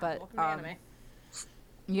exaggerated. Yeah, but, anime.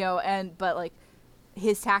 but like,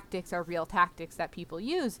 his tactics are real tactics that people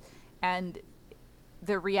use. And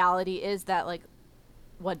the reality is that, like,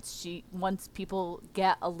 once people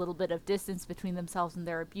get a little bit of distance between themselves and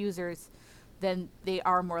their abusers, then they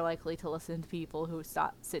are more likely to listen to people who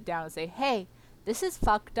sit down and say, hey, this is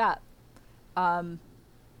fucked up.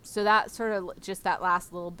 So that sort of, just that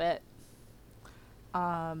last little bit,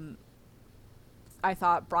 I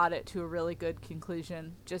thought brought it to a really good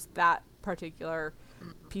conclusion. Just that particular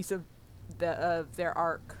piece of their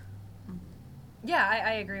arc. Yeah,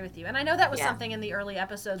 I agree with you. And I know that was something in the early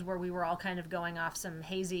episodes where we were all kind of going off some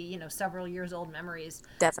hazy, several years old memories.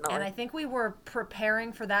 Definitely. And I think we were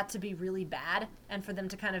preparing for that to be really bad and for them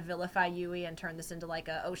to kind of vilify Yui and turn this into like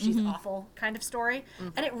she's awful kind of story.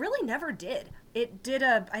 And it really never did. It did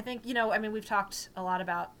I think, we've talked a lot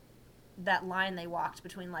about that line they walked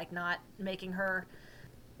between like not making her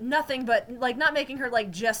nothing but like not making her like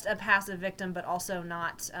just a passive victim, but also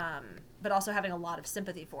not, but also having a lot of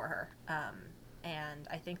sympathy for her. And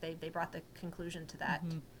I think they brought the conclusion to that.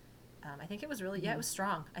 I think it was really, it was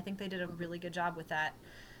strong. I think they did a really good job with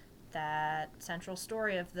that central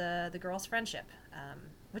story of the girls' friendship,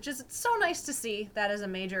 which is so nice to see that as a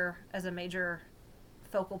major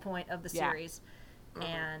focal point of the series.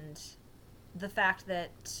 And the fact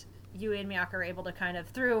that Yui and Miyako are able to kind of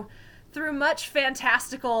through much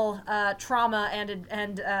fantastical trauma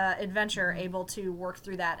and adventure, able to work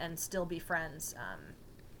through that and still be friends.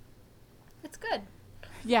 It's good.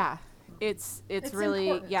 Yeah, it's really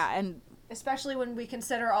important. Yeah, and especially when we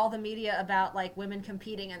consider all the media about like women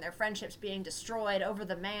competing and their friendships being destroyed over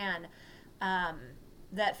the man,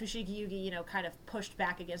 that Fushigi Yugi, kind of pushed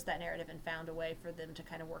back against that narrative and found a way for them to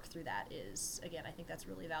kind of work through that is, again, I think that's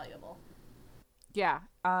really valuable. Yeah,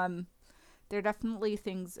 there are definitely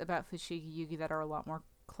things about Fushigi Yugi that are a lot more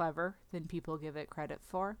clever than people give it credit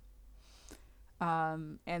for.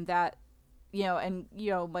 And that,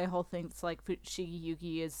 my whole thing's like Fushigi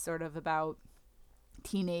Yugi is sort of about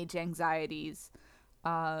teenage anxieties,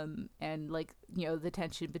 and like, the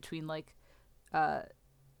tension between like,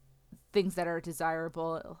 things that are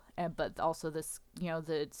desirable but also this,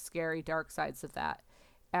 the scary dark sides of that.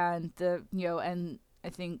 And and I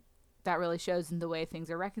think that really shows in the way things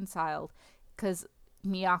are reconciled, because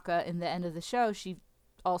Miyaka in the end of the show, she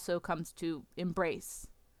also comes to embrace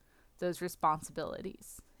those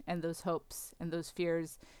responsibilities and those hopes and those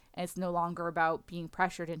fears, and it's no longer about being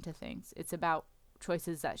pressured into things. It's about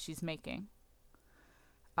choices that she's making.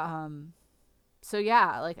 So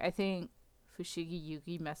yeah, like, I think Fushigi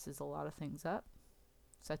Yugi messes a lot of things up,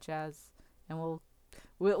 such as, and we'll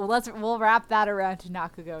wrap that around to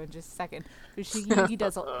Nakago in just a second. Fushigi Yugi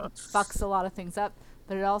fucks a lot of things up,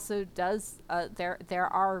 but it also does. There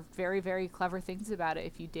are very, very clever things about it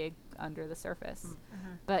if you dig under the surface.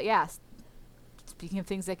 But yeah, speaking of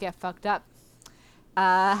things that get fucked up,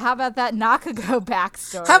 how about that Nakago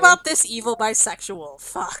backstory? How about this evil bisexual?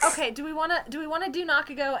 Fuck. Okay, do we want to do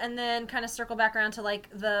Nakago and then kind of circle back around to like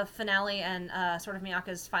the finale and sort of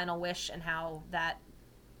Miyaka's final wish and how that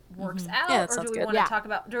works out? Yeah, or do we want to talk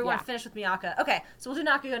about? Do we want to finish with Miyaka? Okay, so we'll do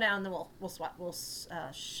Nakago now, and then we'll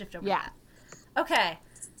shift over to that. Okay.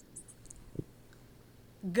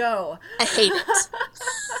 Go. I hate it.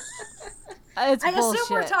 I assume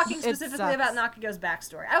we're talking specifically about Nakago's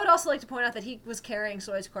backstory. I would also like to point out that he was carrying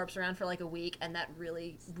Soi's corpse around for like a week, and that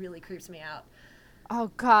really, really creeps me out.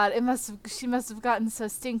 Oh God, she must have gotten so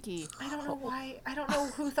stinky. I don't know why. I don't know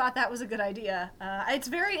who thought that was a good idea. It's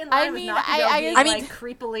very in line with Nakago being like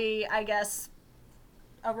creepily, I guess,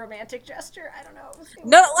 a romantic gesture. I don't know.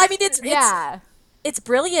 No, I mean it's it's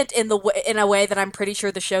brilliant in a way that I'm pretty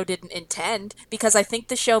sure the show didn't intend, because I think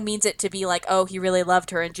the show means it to be like, oh, he really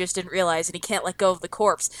loved her and just didn't realize, and he can't let go of the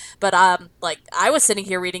corpse. But like I was sitting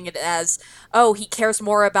here reading it as, oh, he cares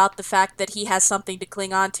more about the fact that he has something to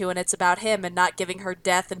cling on to, and it's about him, and not giving her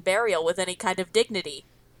death and burial with any kind of dignity.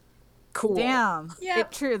 Cool. Damn. Yeah.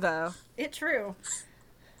 It true though. It true.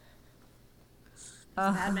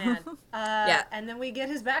 Bad man. Yeah. And then we get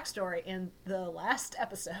his backstory in the last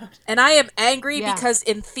episode. And I am angry Yeah. because,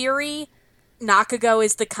 in theory, Nakago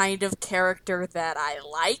is the kind of character that I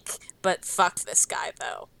like, but fuck this guy,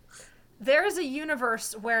 though. There is a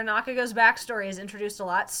universe where Nakago's backstory is introduced a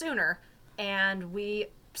lot sooner, and we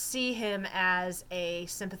see him as a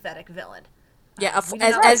sympathetic villain. Yeah, we do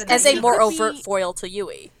not live in as that a more universe. overt foil to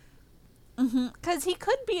Yui. Because he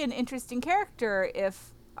could be an interesting character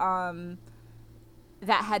if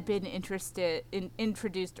that had been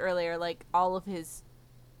introduced earlier, like all of his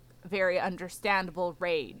very understandable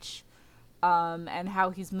rage, and how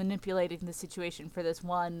he's manipulating the situation for this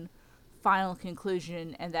one final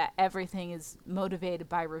conclusion, and that everything is motivated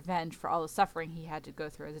by revenge for all the suffering he had to go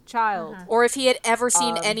through as a child. Or if he had ever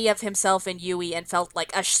seen any of himself in Yui and felt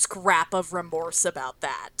like a scrap of remorse about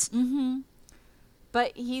that.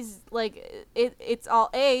 But he's like, it's all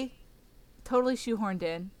totally shoehorned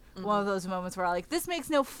in. One of those moments where I'm like, this makes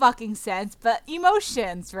no fucking sense, but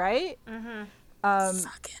emotions, right?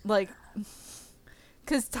 Fucking. Like,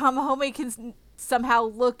 because Tamahome can somehow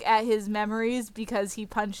look at his memories because he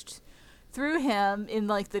punched through him in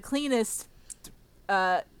like the cleanest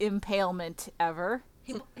impalement ever.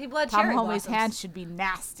 He bled cherry Tamahome's blossoms. hand should be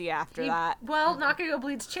nasty after that. Well, Nakago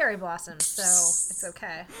bleeds cherry blossoms, so it's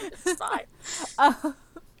okay. It's fine.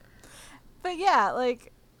 But yeah,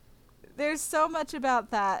 like, there's so much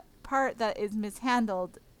about that part that is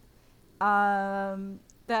mishandled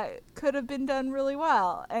that could have been done really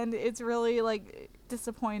well, and it's really like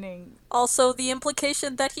disappointing. Also, the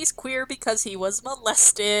implication that he's queer because he was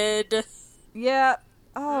molested. Yeah.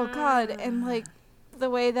 Oh god, and like the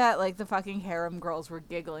way that like the fucking harem girls were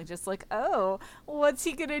giggling, just like, oh, what's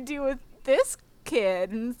he gonna do with this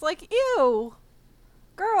kid? And it's like, ew,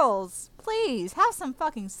 girls, please have some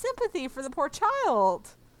fucking sympathy for the poor child.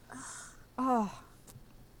 Oh,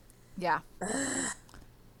 yeah.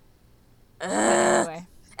 Anyway.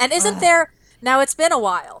 And isn't there, now it's been a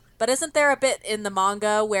while, but isn't there a bit in the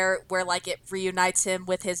manga where like it reunites him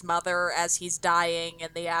with his mother as he's dying in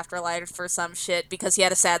the afterlife for some shit because he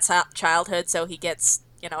had a sad childhood, so he gets,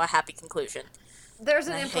 a happy conclusion? There's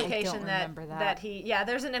an I implication don't that remember that.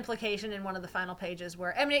 there's an implication in one of the final pages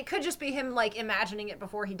where, I mean, it could just be him like imagining it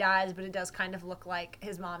before he dies, but it does kind of look like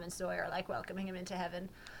his mom and Soy are like welcoming him into heaven.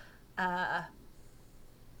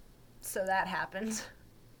 So that happened.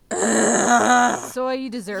 So you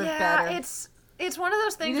deserve better. It's one of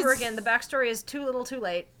those things You where, just- again, the backstory is too little too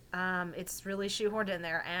late. It's really shoehorned in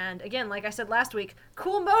there, and again, like I said last week,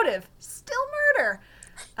 cool motive, still murder.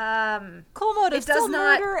 Cool motive, it does still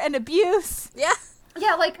not- murder and abuse. Yeah.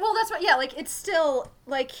 Yeah, like, well, that's what, yeah, like, it's still,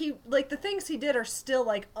 like, the things he did are still,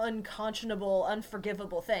 like, unconscionable,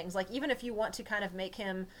 unforgivable things. Like, even if you want to kind of make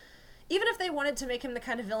him, even if they wanted to make him the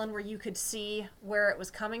kind of villain where you could see where it was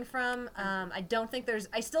coming from, I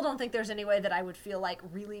still don't think there's any way that I would feel, like,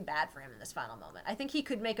 really bad for him in this final moment. I think he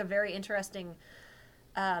could make a very interesting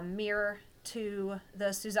mirror to the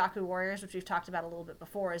Suzaku warriors, which we've talked about a little bit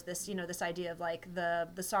before, is this, this idea of like the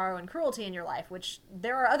sorrow and cruelty in your life, which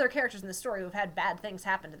there are other characters in the story who've had bad things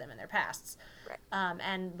happen to them in their pasts. Right.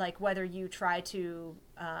 And like whether you try to,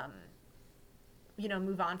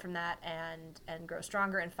 move on from that and grow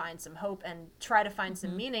stronger and find some hope and try to find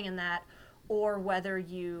some meaning in that, or whether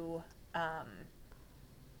you,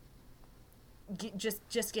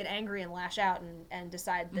 just get angry and lash out and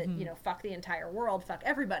decide that fuck the entire world, fuck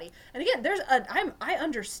everybody. And again, I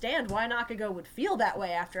understand why Nakago would feel that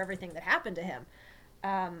way after everything that happened to him.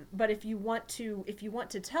 But if you want to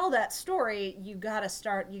tell that story, you gotta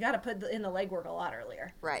put in the legwork a lot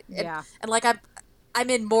earlier. Right. Yeah. And like I'm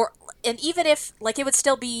in more, and even if like he would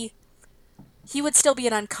still be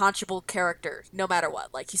an unconscionable character no matter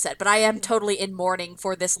what, like you said. But I am totally in mourning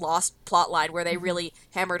for this lost plot line where they really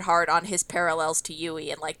hammered hard on his parallels to Yui,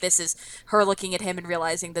 and like this is her looking at him and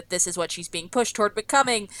realizing that this is what she's being pushed toward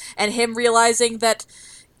becoming, and him realizing that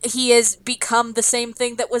he has become the same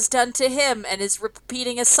thing that was done to him and is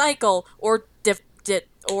repeating a cycle, or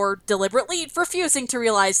or deliberately refusing to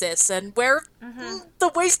realize this, and where the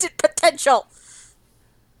wasted potential.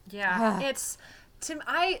 Yeah, it's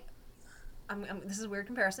this is a weird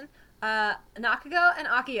comparison. Nakago and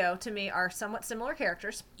Akio to me are somewhat similar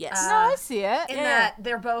characters. Yes. No, I see it. In that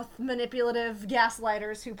they're both manipulative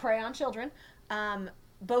gaslighters who prey on children.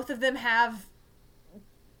 Both of them have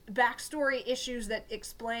backstory issues that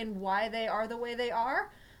explain why they are the way they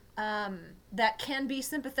are, that can be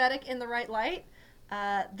sympathetic in the right light.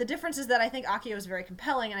 The difference is that I think Akio is very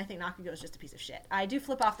compelling, and I think Nakugo is just a piece of shit. I do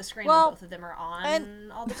flip off the screen when both of them are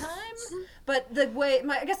on all the time, but the way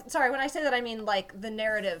when I say that, I mean like the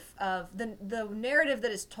narrative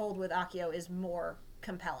that is told with Akio is more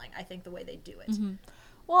compelling. I think the way they do it. Mm-hmm.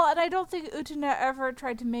 Well, and I don't think Utena ever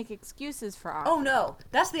tried to make excuses for Akio. Oh no,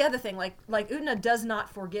 that's the other thing. Like Utena does not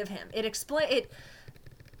forgive him.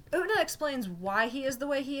 Utena explains why he is the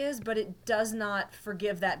way he is, but it does not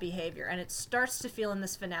forgive that behavior, and it starts to feel in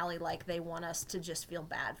this finale like they want us to just feel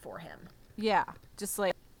bad for him. Yeah, just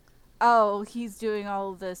like, oh, he's doing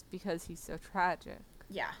all of this because he's so tragic.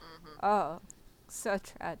 Yeah. Mm-hmm. Oh, so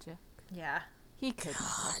tragic. Yeah. He could.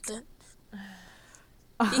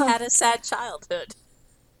 He had a sad childhood.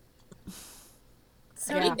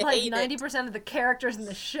 So did like 90% of the characters in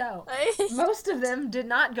the show. Most of them did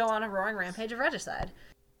not go on a roaring rampage of regicide.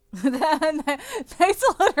 Nice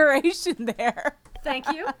alliteration there. Thank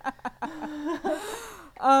you.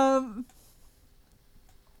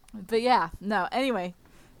 But yeah, no. Anyway,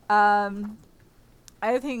 I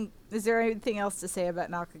think. Is there anything else to say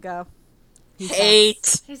about Nakugo?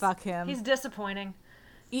 Hate. Fuck him. He's disappointing.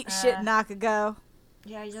 Eat shit, Nakugo.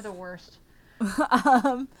 Yeah, you're the worst.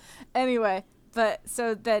 Anyway, but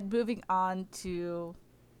so then moving on to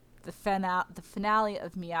the finale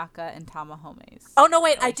of Miyaka and Tamahome's. Oh no,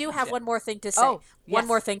 wait! I do have one more thing to say. Oh, yes. One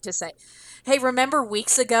more thing to say. Hey, remember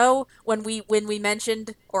weeks ago when we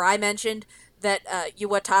mentioned, or I mentioned, that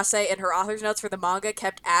Yuwatase in her author's notes for the manga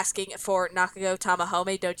kept asking for Nakugo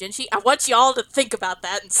Tamahome Dojinshi? I want y'all to think about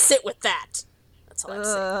that and sit with that. That's all I'm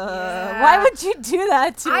saying. Yeah. Why would you do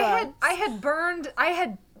that to us? I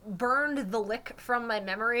had burned the lick from my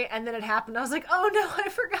memory, and then it happened. I was like, oh no, I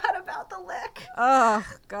forgot about the lick. Oh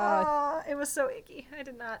god. Oh, it was so icky. I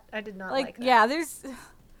did not like that. Yeah, there's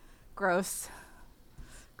gross.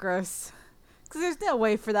 Because there's no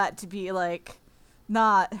way for that to be like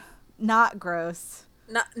not gross.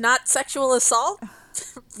 Not sexual assault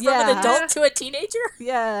from Yeah. an adult to a teenager?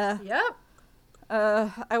 Yeah. Yep.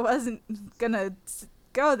 I wasn't gonna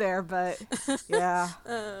go there, but yeah.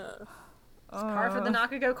 Par for the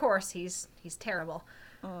Nakugo course. He's terrible.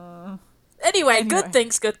 Anyway, good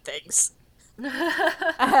things.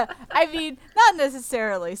 I mean, not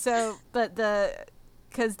necessarily. So, but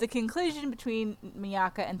because the conclusion between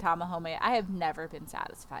Miyaka and Tamahome, I have never been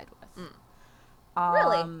satisfied with.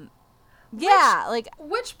 Really? Yeah,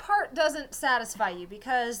 Which part doesn't satisfy you?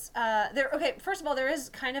 Because first of all, there is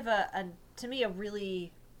kind of a to me a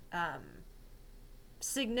really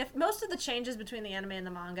most of the changes between the anime and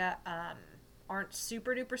the manga aren't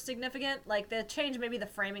super duper significant. Like, they change maybe the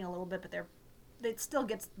framing a little bit, but it still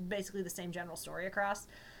gets basically the same general story across.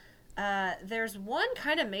 There's one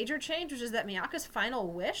kind of major change, which is that Miyaka's final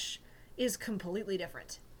wish is completely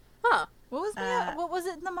different. Huh. what was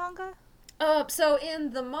it in the manga? So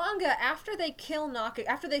in the manga, after they seal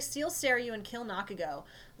Seiryu and kill Nakugo,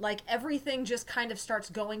 like, everything just kind of starts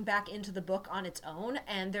going back into the book on its own,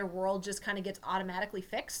 and their world just kind of gets automatically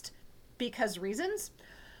fixed because reasons.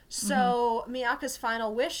 So Miyaka's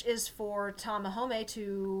final wish is for Tamahome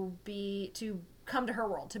to come to her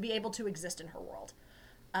world, to be able to exist in her world.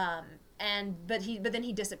 But then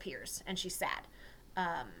he disappears, and she's sad.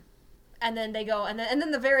 And then they go, and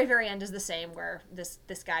then the very, very end is the same, where this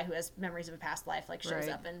guy who has memories of a past life shows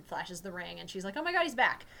up and flashes the ring, and she's like, oh my god, he's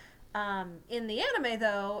back. In the anime,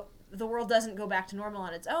 though, the world doesn't go back to normal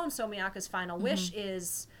on its own, so Miyaka's final wish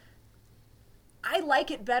is... I like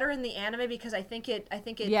it better in the anime because I think it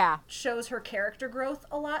shows her character growth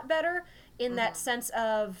a lot better in that sense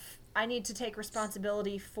of, I need to take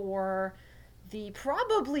responsibility for the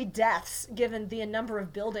probably deaths, given the number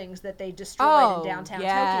of buildings that they destroyed in downtown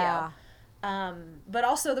Tokyo. But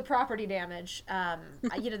also the property damage.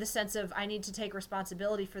 The sense of, I need to take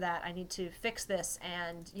responsibility for that. I need to fix this.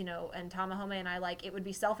 And, and Tamahome and I, it would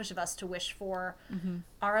be selfish of us to wish for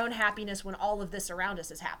our own happiness when all of this around us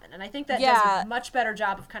has happened. And I think that does a much better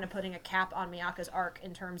job of kind of putting a cap on Miyaka's arc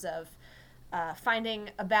in terms of finding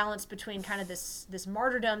a balance between kind of this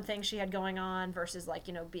martyrdom thing she had going on versus,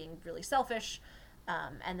 being really selfish.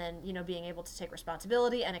 And then, being able to take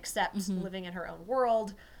responsibility and accept living in her own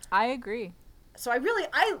world. I agree. So I find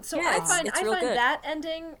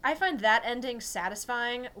that ending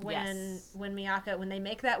satisfying when Miyaka, when they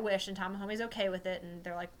make that wish and Tamahome's okay with it, and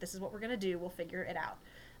they're like, this is what we're gonna do, we'll figure it out.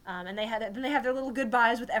 And they have their little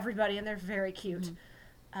goodbyes with everybody, and they're very cute.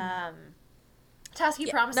 Tasky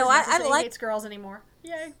promises not to say he hates girls anymore.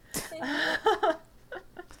 Yay.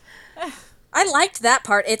 I liked that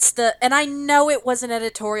part. And I know it was an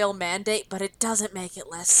editorial mandate, but it doesn't make it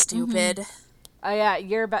less stupid. Oh yeah,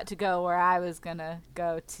 you're about to go where I was gonna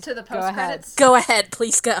go To the go ahead. post-credits? Go ahead,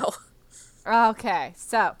 please go. Okay,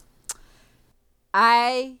 so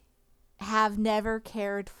I have never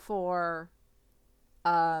cared for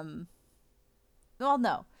well,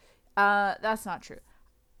 no. That's not true.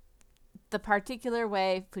 The particular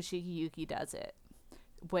way Fushigi Yuki does it,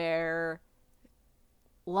 where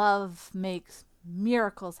love makes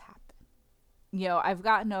miracles happen. You know, I've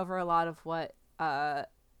gotten over a lot of what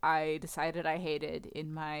I decided I hated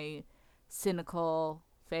in my cynical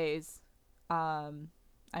phase. I'm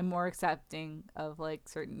more accepting of like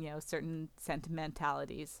certain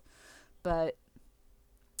sentimentalities, but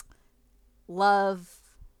love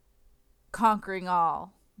conquering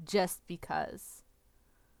all just because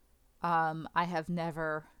I have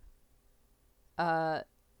never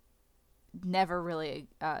really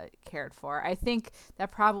cared for. I think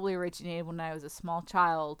that probably originated when I was a small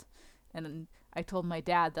child, and I told my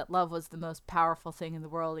dad that love was the most powerful thing in the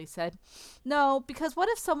world. He said, "No, because what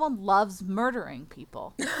if someone loves murdering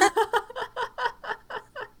people?"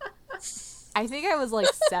 I think I was like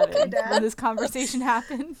 7 when this conversation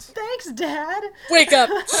happened. Thanks, Dad. Wake up,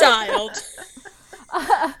 child.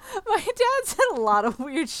 My dad said a lot of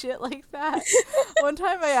weird shit like that. One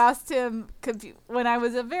time I asked him, when I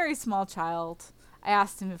was a very small child, I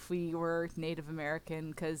asked him if we were Native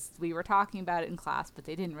American because we were talking about it in class, but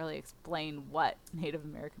they didn't really explain what Native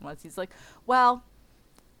American was. He's like, well,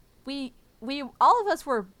 we all of us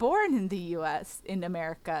were born in the U.S., in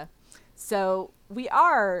America, so we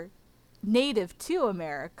are native to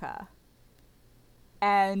America.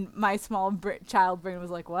 And my small child brain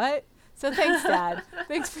was like, what? So thanks, Dad.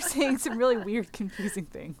 Thanks for saying some really weird, confusing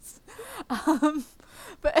things.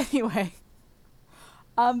 But anyway.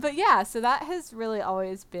 But yeah, so that has really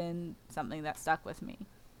always been something that stuck with me.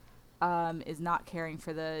 Is not caring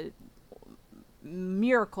for the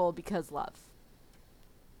miracle because love.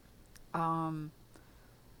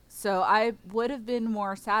 So I would have been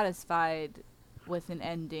more satisfied with an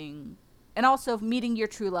ending, and also meeting your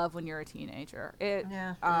true love when you're a teenager.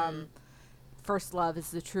 First love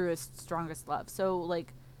is the truest, strongest love. So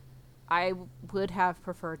like, I would have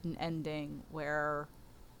preferred an ending where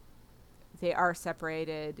they are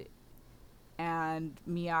separated and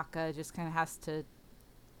Miyaka just kind of has to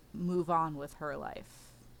move on with her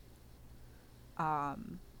life.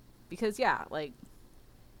 Because yeah, like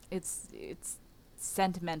it's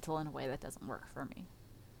sentimental in a way that doesn't work for me.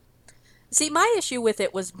 See, my issue with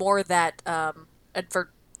it was more that, and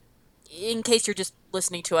for, in case you're just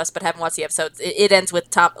listening to us but haven't watched the episodes, it ends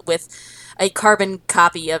with a carbon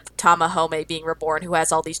copy of Tamahome being reborn, who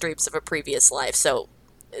has all these dreams of a previous life. So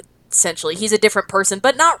essentially, he's a different person,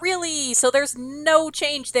 but not really. So there's no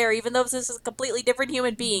change there, even though this is a completely different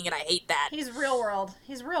human being, and I hate that. He's real world.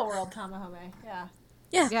 He's real world Tamahome. Yeah.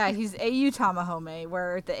 Yeah, he's AU Tamahome,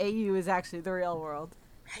 where the AU is actually the real world.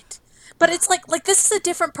 Right. But it's like this is a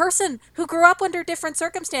different person who grew up under different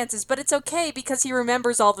circumstances, but it's okay because he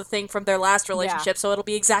remembers all the thing from their last relationship, so it'll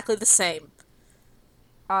be exactly the same.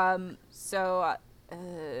 So,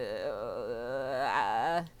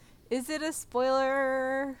 is it a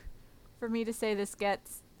spoiler for me to say this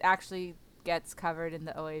actually gets covered in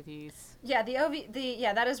the OAVs? Yeah,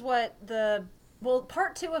 that is what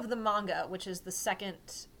part 2 of the manga, which is the second,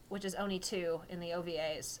 which is Oni 2 in the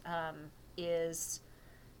OVAs,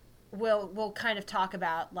 we'll kind of talk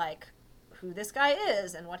about like who this guy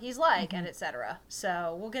is and what he's like, and etc.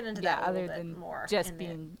 So we'll get into that a little bit more. Just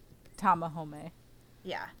being Tamahome.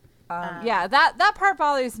 Yeah. Yeah, that part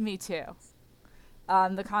bothers me too.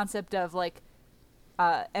 The concept of like,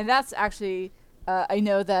 and that's actually, I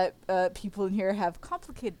know that people in here have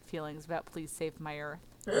complicated feelings about Please Save My Earth.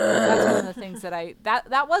 That's one of the things that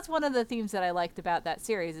that was one of the themes that I liked about that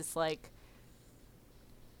series. It's like,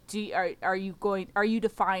 are you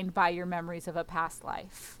defined by your memories of a past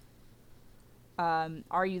life?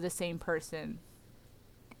 Are you the same person?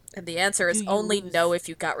 And the answer is only no if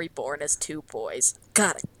you got reborn as 2 boys.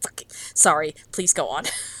 God, sorry. Please go on.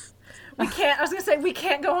 We can't. I was gonna say we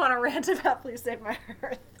can't go on a rant about Please Save My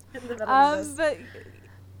Earth in the middle of this.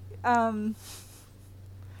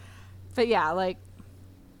 But yeah, like,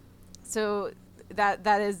 so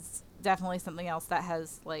that is definitely something else that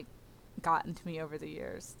has like gotten to me over the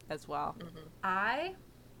years as well. Mm-hmm. I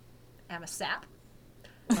am a sap,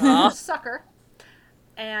 a sucker,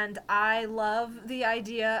 and I love the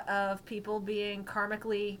idea of people being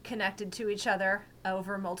karmically connected to each other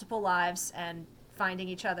over multiple lives and finding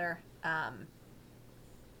each other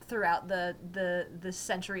throughout the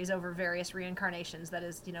centuries over various reincarnations. That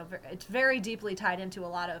is, you know, it's very deeply tied into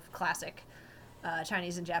a lot of classic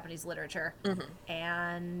Chinese and Japanese literature,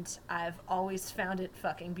 and I've always found it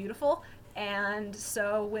fucking beautiful. And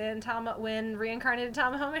so when reincarnated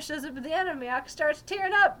Tamahome shows up at the end of Miyako starts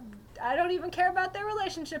tearing up. I don't even care about their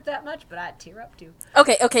relationship that much, but I tear up too.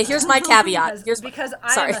 Okay, here's my caveat. Because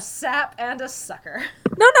I'm a sap and a sucker.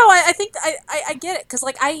 No, I think I get it, because,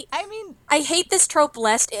 like, I mean, I hate this trope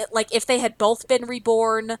lest, like, if they had both been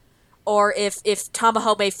reborn, or if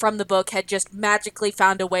Tamahome from the book had just magically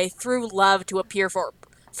found a way through love to appear for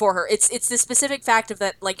her. It's the specific fact of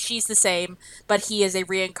that, like, she's the same, but he is a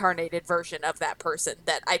reincarnated version of that person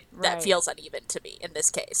that feels uneven to me in this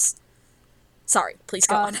case. Sorry, please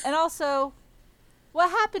go on. And also, what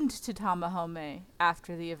happened to Tamahome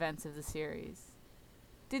after the events of the series?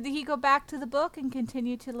 Did he go back to the book and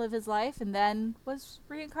continue to live his life and then was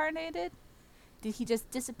reincarnated? Did he just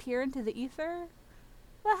disappear into the ether?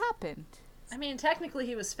 What happened? I mean, technically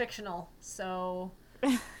he was fictional, so...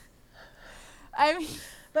 I mean...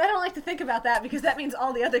 But I don't like to think about that because that means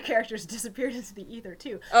all the other characters disappeared into the ether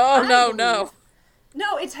too. Oh, no.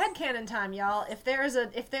 No, it's headcanon time, y'all. If there is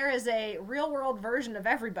a real world version of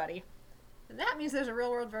everybody, then that means there's a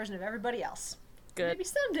real world version of everybody else. Good. Maybe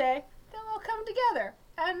someday they'll all come together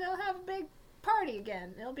and they'll have a big party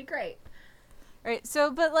again. It'll be great. Right.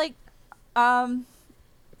 So, but like, to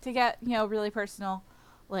get, you know, really personal,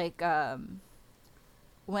 like, when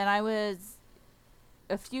I was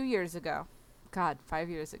a few years ago, God, 5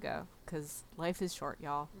 years ago, because life is short,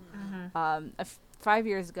 y'all. 5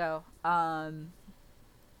 years ago,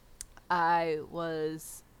 I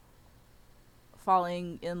was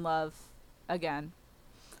falling in love again.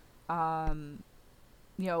 You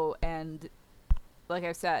know, and like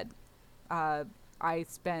I said, I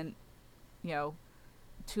spent, you know,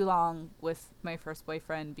 too long with my first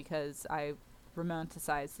boyfriend because I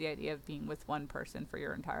romanticized the idea of being with one person for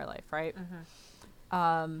your entire life, right?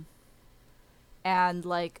 And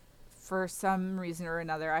like, for some reason or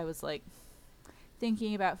another, I was like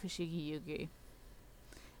thinking about Fushigi Yugi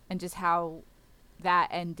and just how that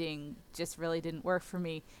ending just really didn't work for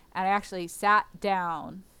me. And I actually sat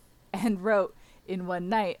down and wrote in one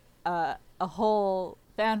night a whole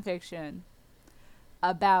fan fiction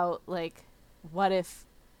about, like, what if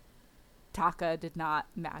Taka did not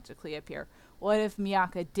magically appear? What if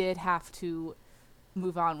Miyako did have to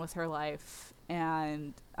move on with her life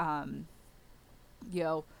and, you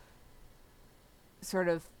know, sort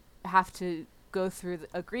of have to go through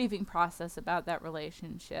a grieving process about that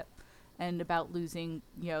relationship and about losing,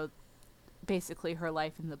 you know, basically her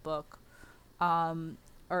life in the book.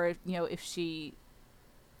 Or, you know, if she,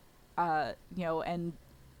 you know, and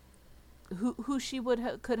who she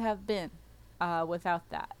could have been without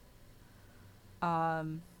that.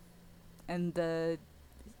 And the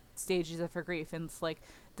stages of her grief. And it's like,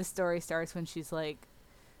 the story starts when she's like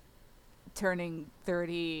turning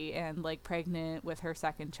 30 and like pregnant with her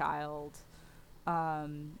second child.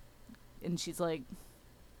 And she's like,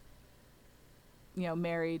 you know,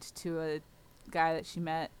 married to a guy that she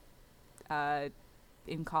met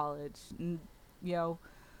in college. And, you know,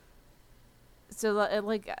 so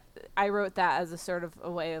like I wrote that as a sort of a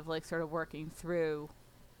way of like sort of working through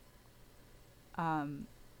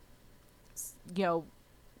you know,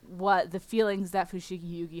 what the feelings that Fushigi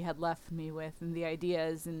Yugi had left me with, and the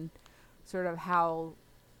ideas, and sort of how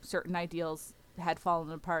certain ideals had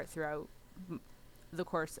fallen apart throughout the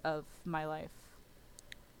course of my life.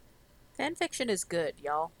 Fanfiction is good,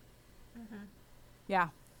 y'all. Yeah.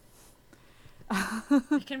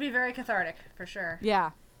 It can be very cathartic, for sure.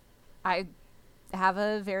 Yeah. I have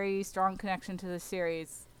a very strong connection to the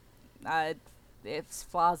series. It's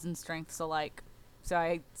flaws and strengths alike.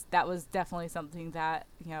 So that was definitely something that,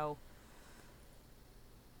 you know,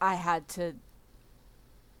 I had to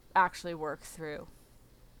actually work through.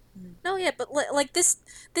 No, yeah, but like this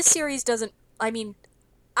series doesn't, I mean,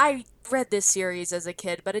 I read this series as a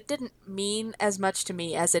kid, but it didn't mean as much to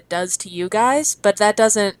me as it does to you guys, but that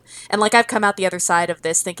doesn't, and like I've come out the other side of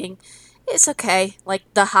this thinking, it's okay, like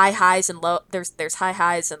the high highs and low, there's high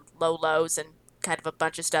highs and low lows and kind of a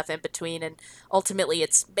bunch of stuff in between, and ultimately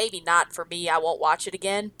it's maybe not for me, I won't watch it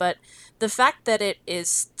again, but the fact that it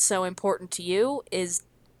is so important to you is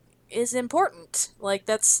important. Like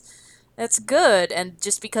that's good, and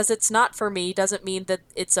just because it's not for me doesn't mean that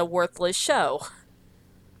it's a worthless show.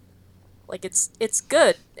 Like it's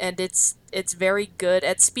good, and it's very good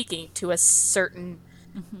at speaking to a certain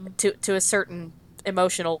to a certain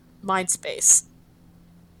emotional mind space.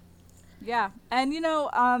 Yeah. And you know,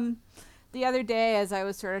 the other day, as I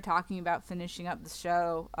was sort of talking about finishing up the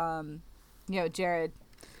show, you know, Jared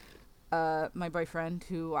my boyfriend,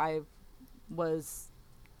 who I was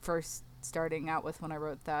first starting out with when I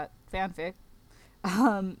wrote that fanfic,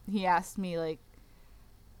 he asked me, like,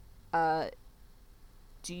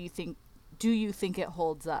 do you think it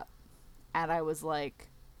holds up? And I was like,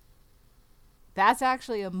 that's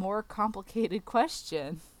actually a more complicated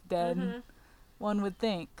question than one would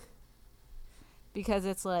think. Because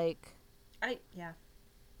it's like...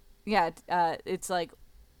 Yeah, it's like,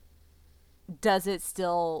 does it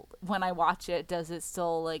still, when I watch it, does it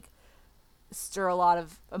still, like, stir a lot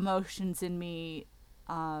of emotions in me?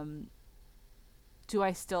 Do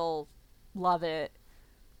I still love it?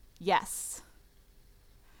 Yes.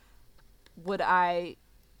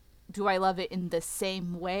 Do I love it in the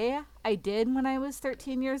same way I did when I was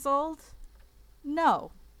 13 years old?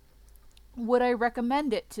 No. Would I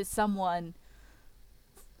recommend it to someone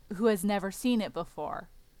who has never seen it before?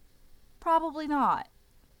 Probably not.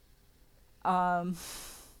 So,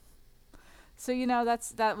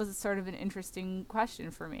 that was sort of an interesting question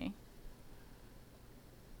for me.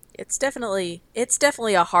 It's definitely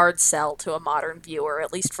a hard sell to a modern viewer,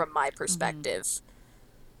 at least from my perspective.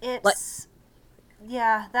 That's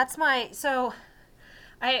my... So,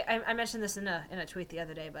 I mentioned this in a tweet the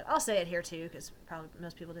other day, but I'll say it here too, because probably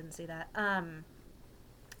most people didn't see that.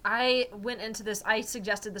 I went into this, I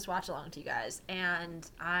suggested this watch along to you guys, and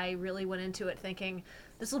I really went into it thinking,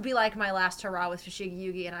 this will be like my last hurrah with Fushigi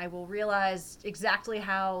Yugi, and I will realize exactly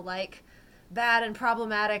how, like, bad and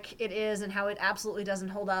problematic it is, and how it absolutely doesn't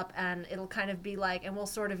hold up, and it'll kind of be like, and we'll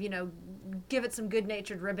sort of, give it some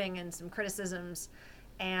good-natured ribbing and some criticisms,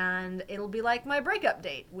 and it'll be like my breakup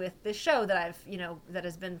date with this show that I've, that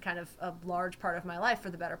has been kind of a large part of my life for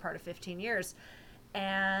the better part of 15 years.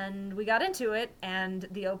 And we got into it, and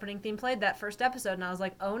the opening theme played that first episode, and I was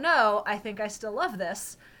like, oh no, I think I still love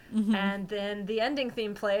this. And then the ending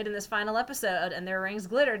theme played in this final episode, and their rings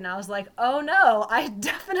glittered, and I was like, oh no, I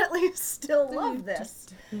definitely still love this.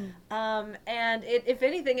 And if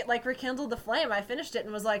anything, it like rekindled the flame. I finished it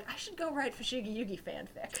and was like, I should go write Fushigi Yugi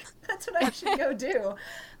fanfic. That's what I should go do.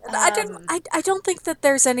 I don't think that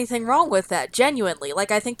there's anything wrong with that, genuinely.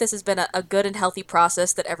 Like, I think this has been a good and healthy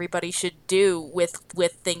process that everybody should do with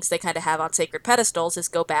things they kind of have on sacred pedestals, is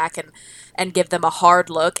go back and give them a hard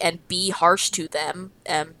look and be harsh to them,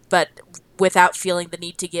 but without feeling the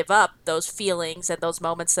need to give up those feelings and those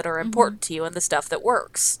moments that are important to you and the stuff that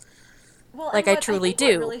works. Well, like, I truly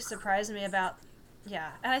do. What really surprised me about... Yeah,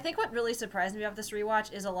 and I think what really surprised me about this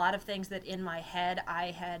rewatch is a lot of things that in my head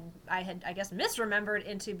I had I guess misremembered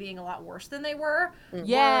into being a lot worse than they were.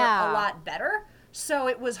 Yeah. Were a lot better. So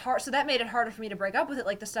it was hard. So that made it harder for me to break up with it,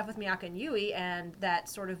 like the stuff with Miyako and Yui, and that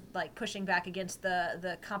sort of like pushing back against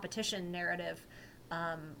the competition narrative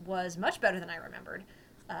was much better than I remembered.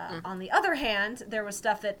 On the other hand, there was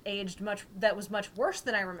stuff that that was much worse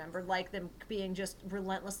than I remembered, like them being just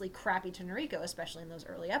relentlessly crappy to Noriko, especially in those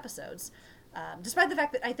early episodes. Despite the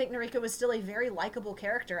fact that I think Noriko was still a very likable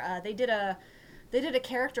character. They did a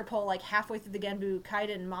character poll like halfway through the Genbu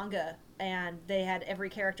Kaiden manga, and they had every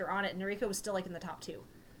character on it, and Noriko was still like in the top 2.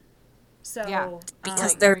 So yeah,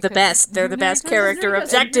 because they're the best. They're the best character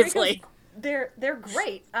objectively. They're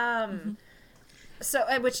great. So,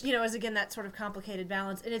 which, is again that sort of complicated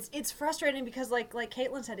balance, and it's frustrating because like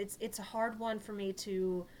Caitlin said, it's a hard one for me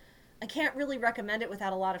to... I can't really recommend it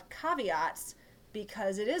without a lot of caveats,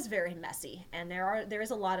 because it is very messy, and there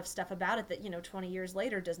is a lot of stuff about it that 20 years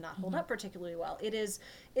later does not hold up particularly well. It is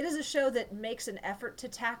a show that makes an effort to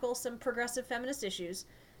tackle some progressive feminist issues.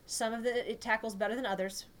 Some of it tackles better than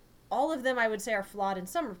others. All of them, I would say, are flawed in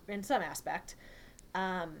some aspect.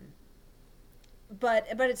 But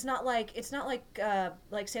it's not like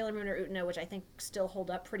Sailor Moon or Utena, which I think still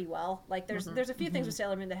hold up pretty well. Like there's a few things with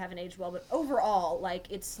Sailor Moon that haven't aged well, but overall, like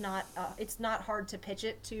it's not hard to pitch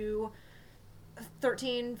it to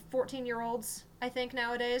 13, 14-year-olds, I think,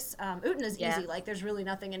 nowadays. Utena's easy. Like, there's really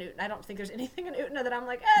nothing in Utena. I don't think there's anything in Utena that I'm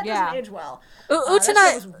like, it doesn't age well. Utena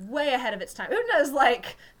that show was way ahead of its time. Utena is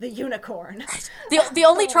like the unicorn. The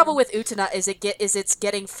only trouble with Utena is it's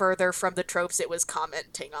getting further from the tropes it was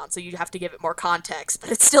commenting on, so you have to give it more context, but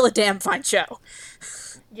it's still a damn fine show.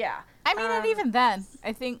 Yeah. I mean, and even then,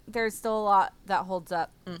 I think there's still a lot that holds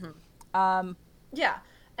up. Yeah.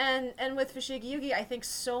 And with Fushigi Yugi, I think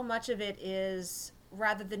so much of it is,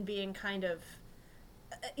 rather than being kind of,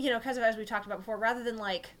 kind of as we talked about before, rather than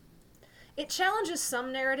like, it challenges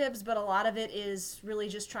some narratives, but a lot of it is really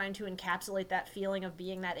just trying to encapsulate that feeling of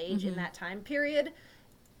being that age in that time period.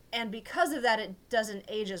 And because of that, it doesn't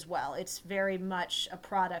age as well. It's very much a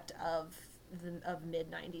product of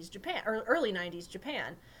mid-90s Japan, or early 90s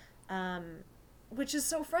Japan. which is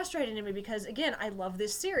so frustrating to me because, again, I love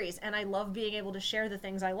this series and I love being able to share the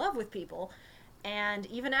things I love with people. And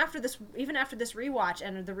even after this rewatch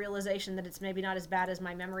and the realization that it's maybe not as bad as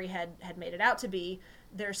my memory had made it out to be,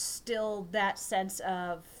 there's still that sense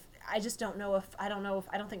of I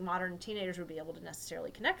don't think modern teenagers would be able to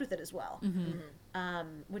necessarily connect with it as well.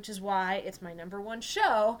 Which is why it's my number one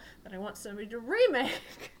show that I want somebody to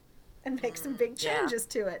remake and make some big changes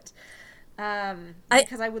to it.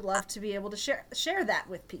 Because I would love to be able to share that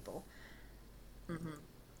with people.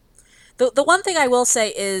 The one thing I will say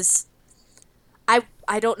is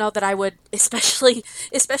I don't know that I would,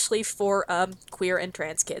 especially for queer and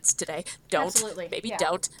trans kids today. Don't. Absolutely. Maybe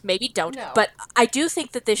don't. No. But I do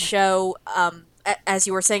think that this show, as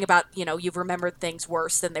you were saying about, you've remembered things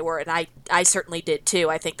worse than they were, and I certainly did too.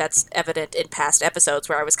 I think that's evident in past episodes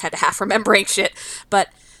where I was kind of half remembering shit. But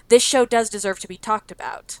this show does deserve to be talked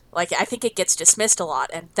about. Like, I think it gets dismissed a lot,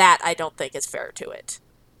 and that I don't think is fair to it.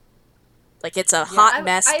 Like, it's a hot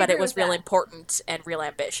mess, but it was real important and real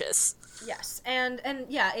ambitious. Yes, and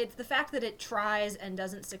yeah, it's the fact that it tries and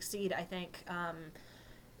doesn't succeed. I think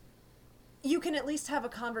you can at least have a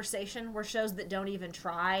conversation where shows that don't even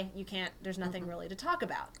try, you can't. There's nothing really to talk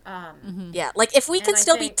about. Yeah, like if we can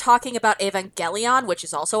still be talking about Evangelion, which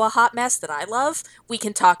is also a hot mess that I love, we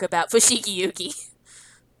can talk about Fushigi Yugi.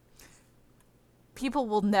 People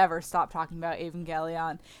will never stop talking about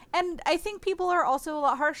Evangelion. And I think people are also a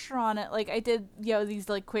lot harsher on it. Like, I did, these,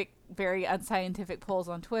 like, quick, very unscientific polls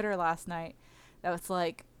on Twitter last night that was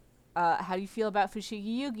like, how do you feel about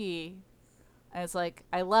Fushigi Yugi? And it's like,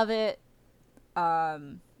 I love it,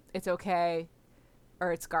 it's okay,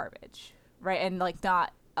 or it's garbage, right? And, like,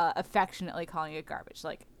 not affectionately calling it garbage.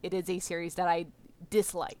 Like, it is a series that I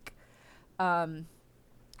dislike. And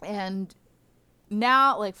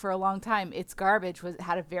now, like, for a long time, It's Garbage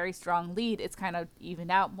had a very strong lead. It's kind of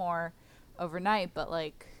evened out more overnight, but,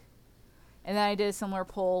 like... And then I did a similar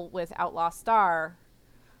poll with Outlaw Star,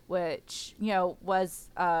 which, was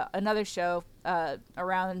another show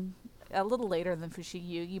around a little later than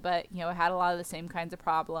Fushigi Yugi, but, it had a lot of the same kinds of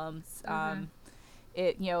problems.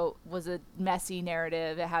 It, was a messy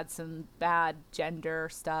narrative. It had some bad gender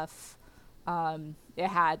stuff. It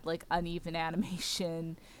had, like, uneven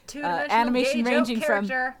animation. Animation ranging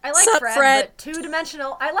from I like Sup, Fred, but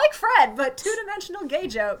two-dimensional. I like Fred, but two-dimensional gay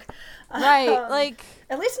joke. Right, like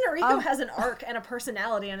at least Noriko has an arc and a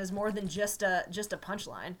personality and is more than just a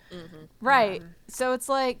punchline. Right. So it's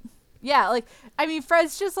like, yeah, like I mean,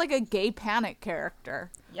 Fred's just like a gay panic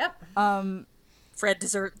character. Yep. Fred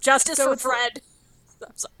deserves justice for Fred.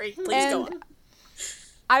 I'm sorry. Please go on.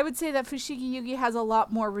 I would say that Fushigi Yugi has a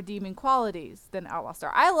lot more redeeming qualities than Outlaw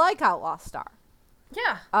Star. I like Outlaw Star.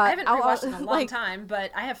 Yeah, I haven't rewatched it in a long time,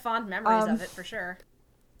 but I have fond memories of it for sure.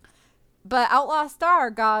 But Outlaw Star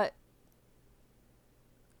got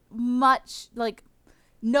much, like,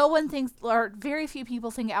 no one thinks, or very few people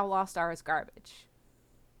think Outlaw Star is garbage.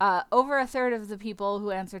 Over a third of the people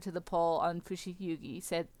who answered to the poll on Fushigi Yugi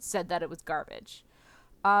said that it was garbage.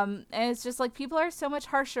 And it's just, like, people are so much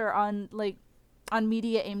harsher on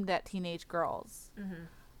media aimed at teenage girls.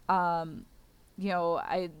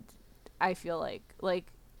 I feel like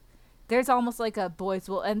there's almost like a boys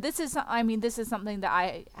will, and this is something that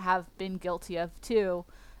I have been guilty of too.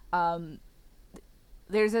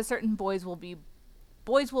 There's a certain boys will be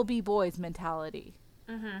boys mentality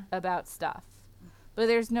about stuff, but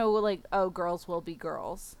there's no like, oh, girls will be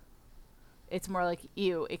girls. It's more like,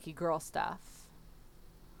 ew, icky girl stuff.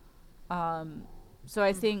 So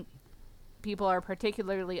I think people are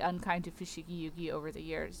particularly unkind to Fushigi Yugi over the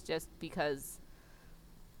years just because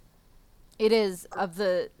it is of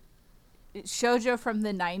the shoujo from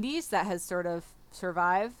the 90s that has sort of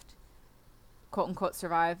survived, quote unquote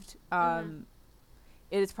survived.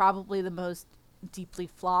 It is probably the most deeply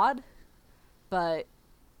flawed, but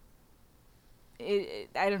I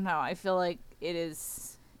don't know. I feel like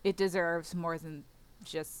it deserves more than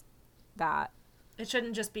just that. It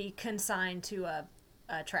shouldn't just be consigned to a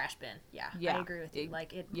trash bin. Yeah, I agree with you.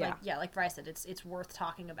 Like Bryce said, it's worth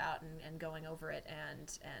talking about and going over it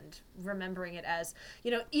and remembering it as,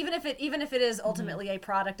 even if it is ultimately a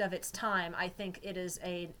product of its time, I think it is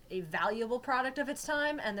a valuable product of its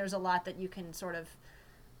time, and there's a lot that you can sort of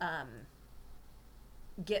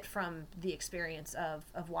get from the experience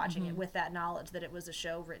of watching it with that knowledge that it was a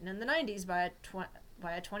show written in the 90s by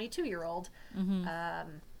a 22-year-old.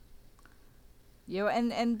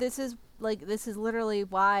 And this is literally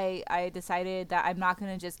why I decided that I'm not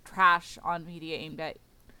going to just trash on media aimed at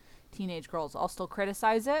teenage girls. I'll still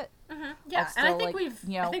criticize it. Yeah, and I think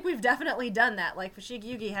we've definitely done that. Like, Fushigi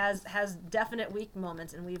Yugi has definite weak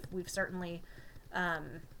moments, and we've certainly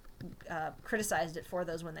criticized it for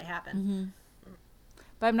those when they happen.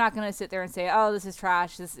 But I'm not gonna sit there and say, "Oh, this is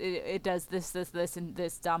trash. It does this, and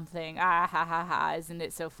this dumb thing. Ah, ha, ha, ha! Isn't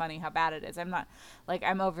it so funny how bad it is?" I'm not like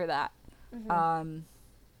I'm over that,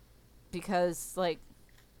 because like,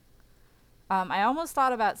 I almost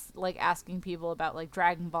thought about like asking people about like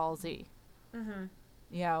Dragon Ball Z, you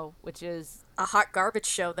know, which is a hot garbage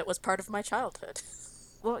show that was part of my childhood.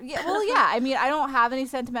 well, yeah. I mean, I don't have any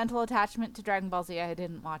sentimental attachment to Dragon Ball Z. I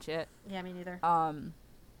didn't watch it. Yeah, me neither.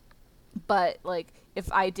 But like,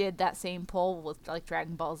 if I did that same poll with like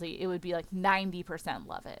Dragon Ball Z, it would be like 90%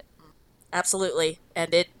 love it. Absolutely,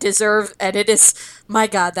 and it is. My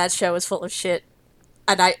God, that show is full of shit,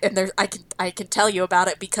 and I can tell you about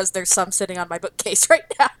it because there's some sitting on my bookcase right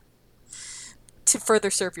now. To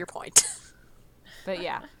further serve your point. But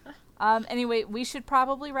yeah. Anyway, we should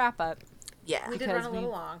probably wrap up. Yeah, we did run a little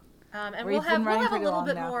long. And we've we'll have a little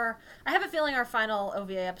bit now. more. I have a feeling our final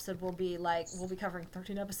OVA episode will be we'll be covering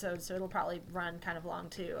 13 episodes, so it'll probably run kind of long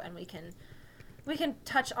too, and we can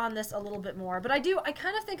touch on this a little bit more. But I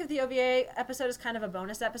kind of think of the OVA episode as kind of a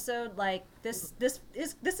bonus episode. Like this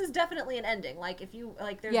is definitely an ending. Like if you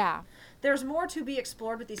like there's more to be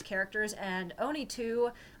explored with these characters, and Oni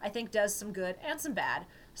 2 I think does some good and some bad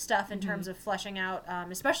stuff in terms of fleshing out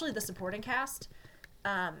especially the supporting cast.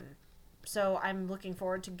 So I'm looking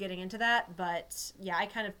forward to getting into that, but yeah, I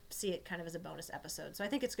kind of see it kind of as a bonus episode. So I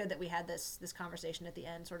think it's good that we had this conversation at the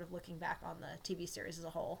end, sort of looking back on the TV series as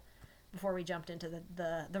a whole, before we jumped into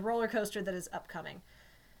the roller coaster that is upcoming.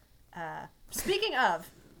 Speaking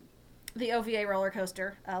of the OVA roller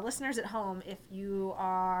coaster, listeners at home, if you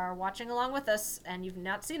are watching along with us and you've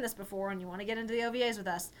not seen this before and you want to get into the OVAs with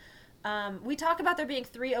us, we talk about there being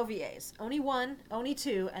 3 OVAs: Oni 1, Oni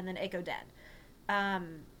 2, and then Eiko Den.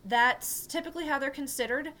 That's typically how they're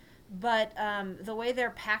considered, but the way they're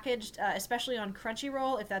packaged, especially on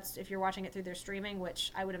Crunchyroll, if you're watching it through their streaming,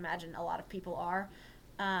 which I would imagine a lot of people are,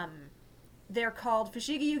 they're called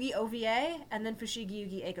Fushigi Yugi OVA and then Fushigi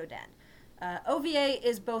Yugi Eiko Den. OVA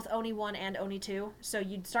is both Oni 1 and Oni 2, so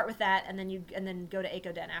you'd start with that and then go to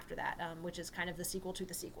Eiko Den after that, which is kind of the sequel to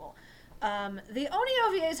the sequel. The Oni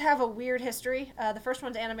OVAs have a weird history. The first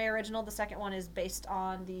one's anime original. The second one is based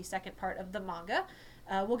on the second part of the manga.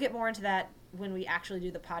 We'll get more into that when we actually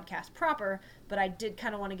do the podcast proper, but I did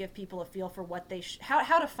kind of want to give people a feel for what they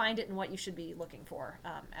how to find it and what you should be looking for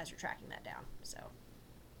as you're tracking that down. So,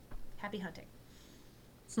 happy hunting.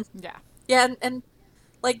 Yeah. Yeah, and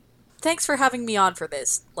like, thanks for having me on for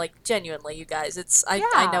this. Like, genuinely, you guys.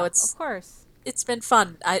 I know of course. It's been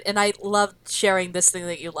fun. I loved sharing this thing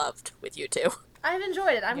that you loved with you two. I've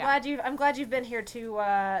enjoyed it. I'm glad you've been here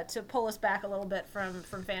to pull us back a little bit from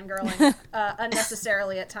fangirling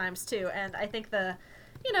unnecessarily at times too. And I think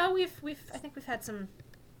we've had some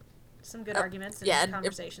good arguments and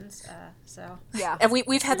conversations. So yeah, and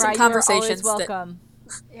we've had some conversations. You're always welcome.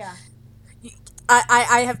 Yeah.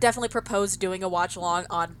 I have definitely proposed doing a watch along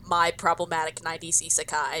on my problematic 90s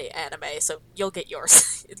isekai anime, so you'll get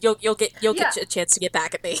yours. you'll get a chance to get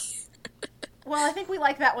back at me. Well, I think we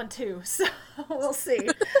like that one too, so we'll see.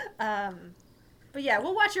 But yeah,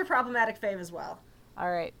 we'll watch your problematic fave as well.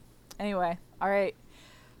 All right. Anyway, all right.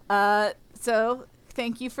 So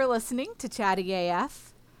thank you for listening to Chatty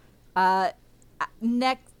AF. At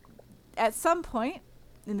some point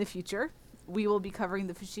in the future, we will be covering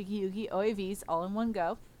the Fushigi Yugi OAVs all in one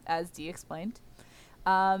go, as Dee explained.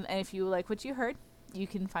 And if you like what you heard, you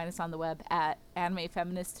can find us on the web at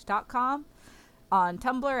animefeminist.com, on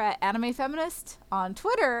Tumblr at animefeminist, on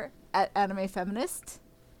Twitter at animefeminist,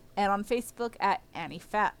 and on Facebook at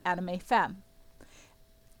animefem.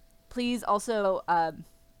 Please also,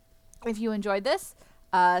 if you enjoyed this,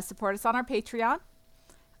 support us on our Patreon.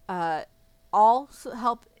 All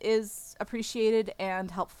help is appreciated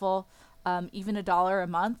and helpful. Even $1 a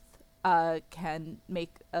month can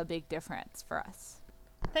make a big difference for us.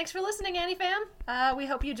 Thanks for listening, Annie fam. We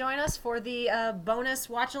hope you join us for the bonus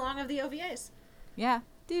watch along of the OVAs. Yeah.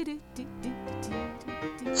 Do do do do do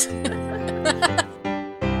do do.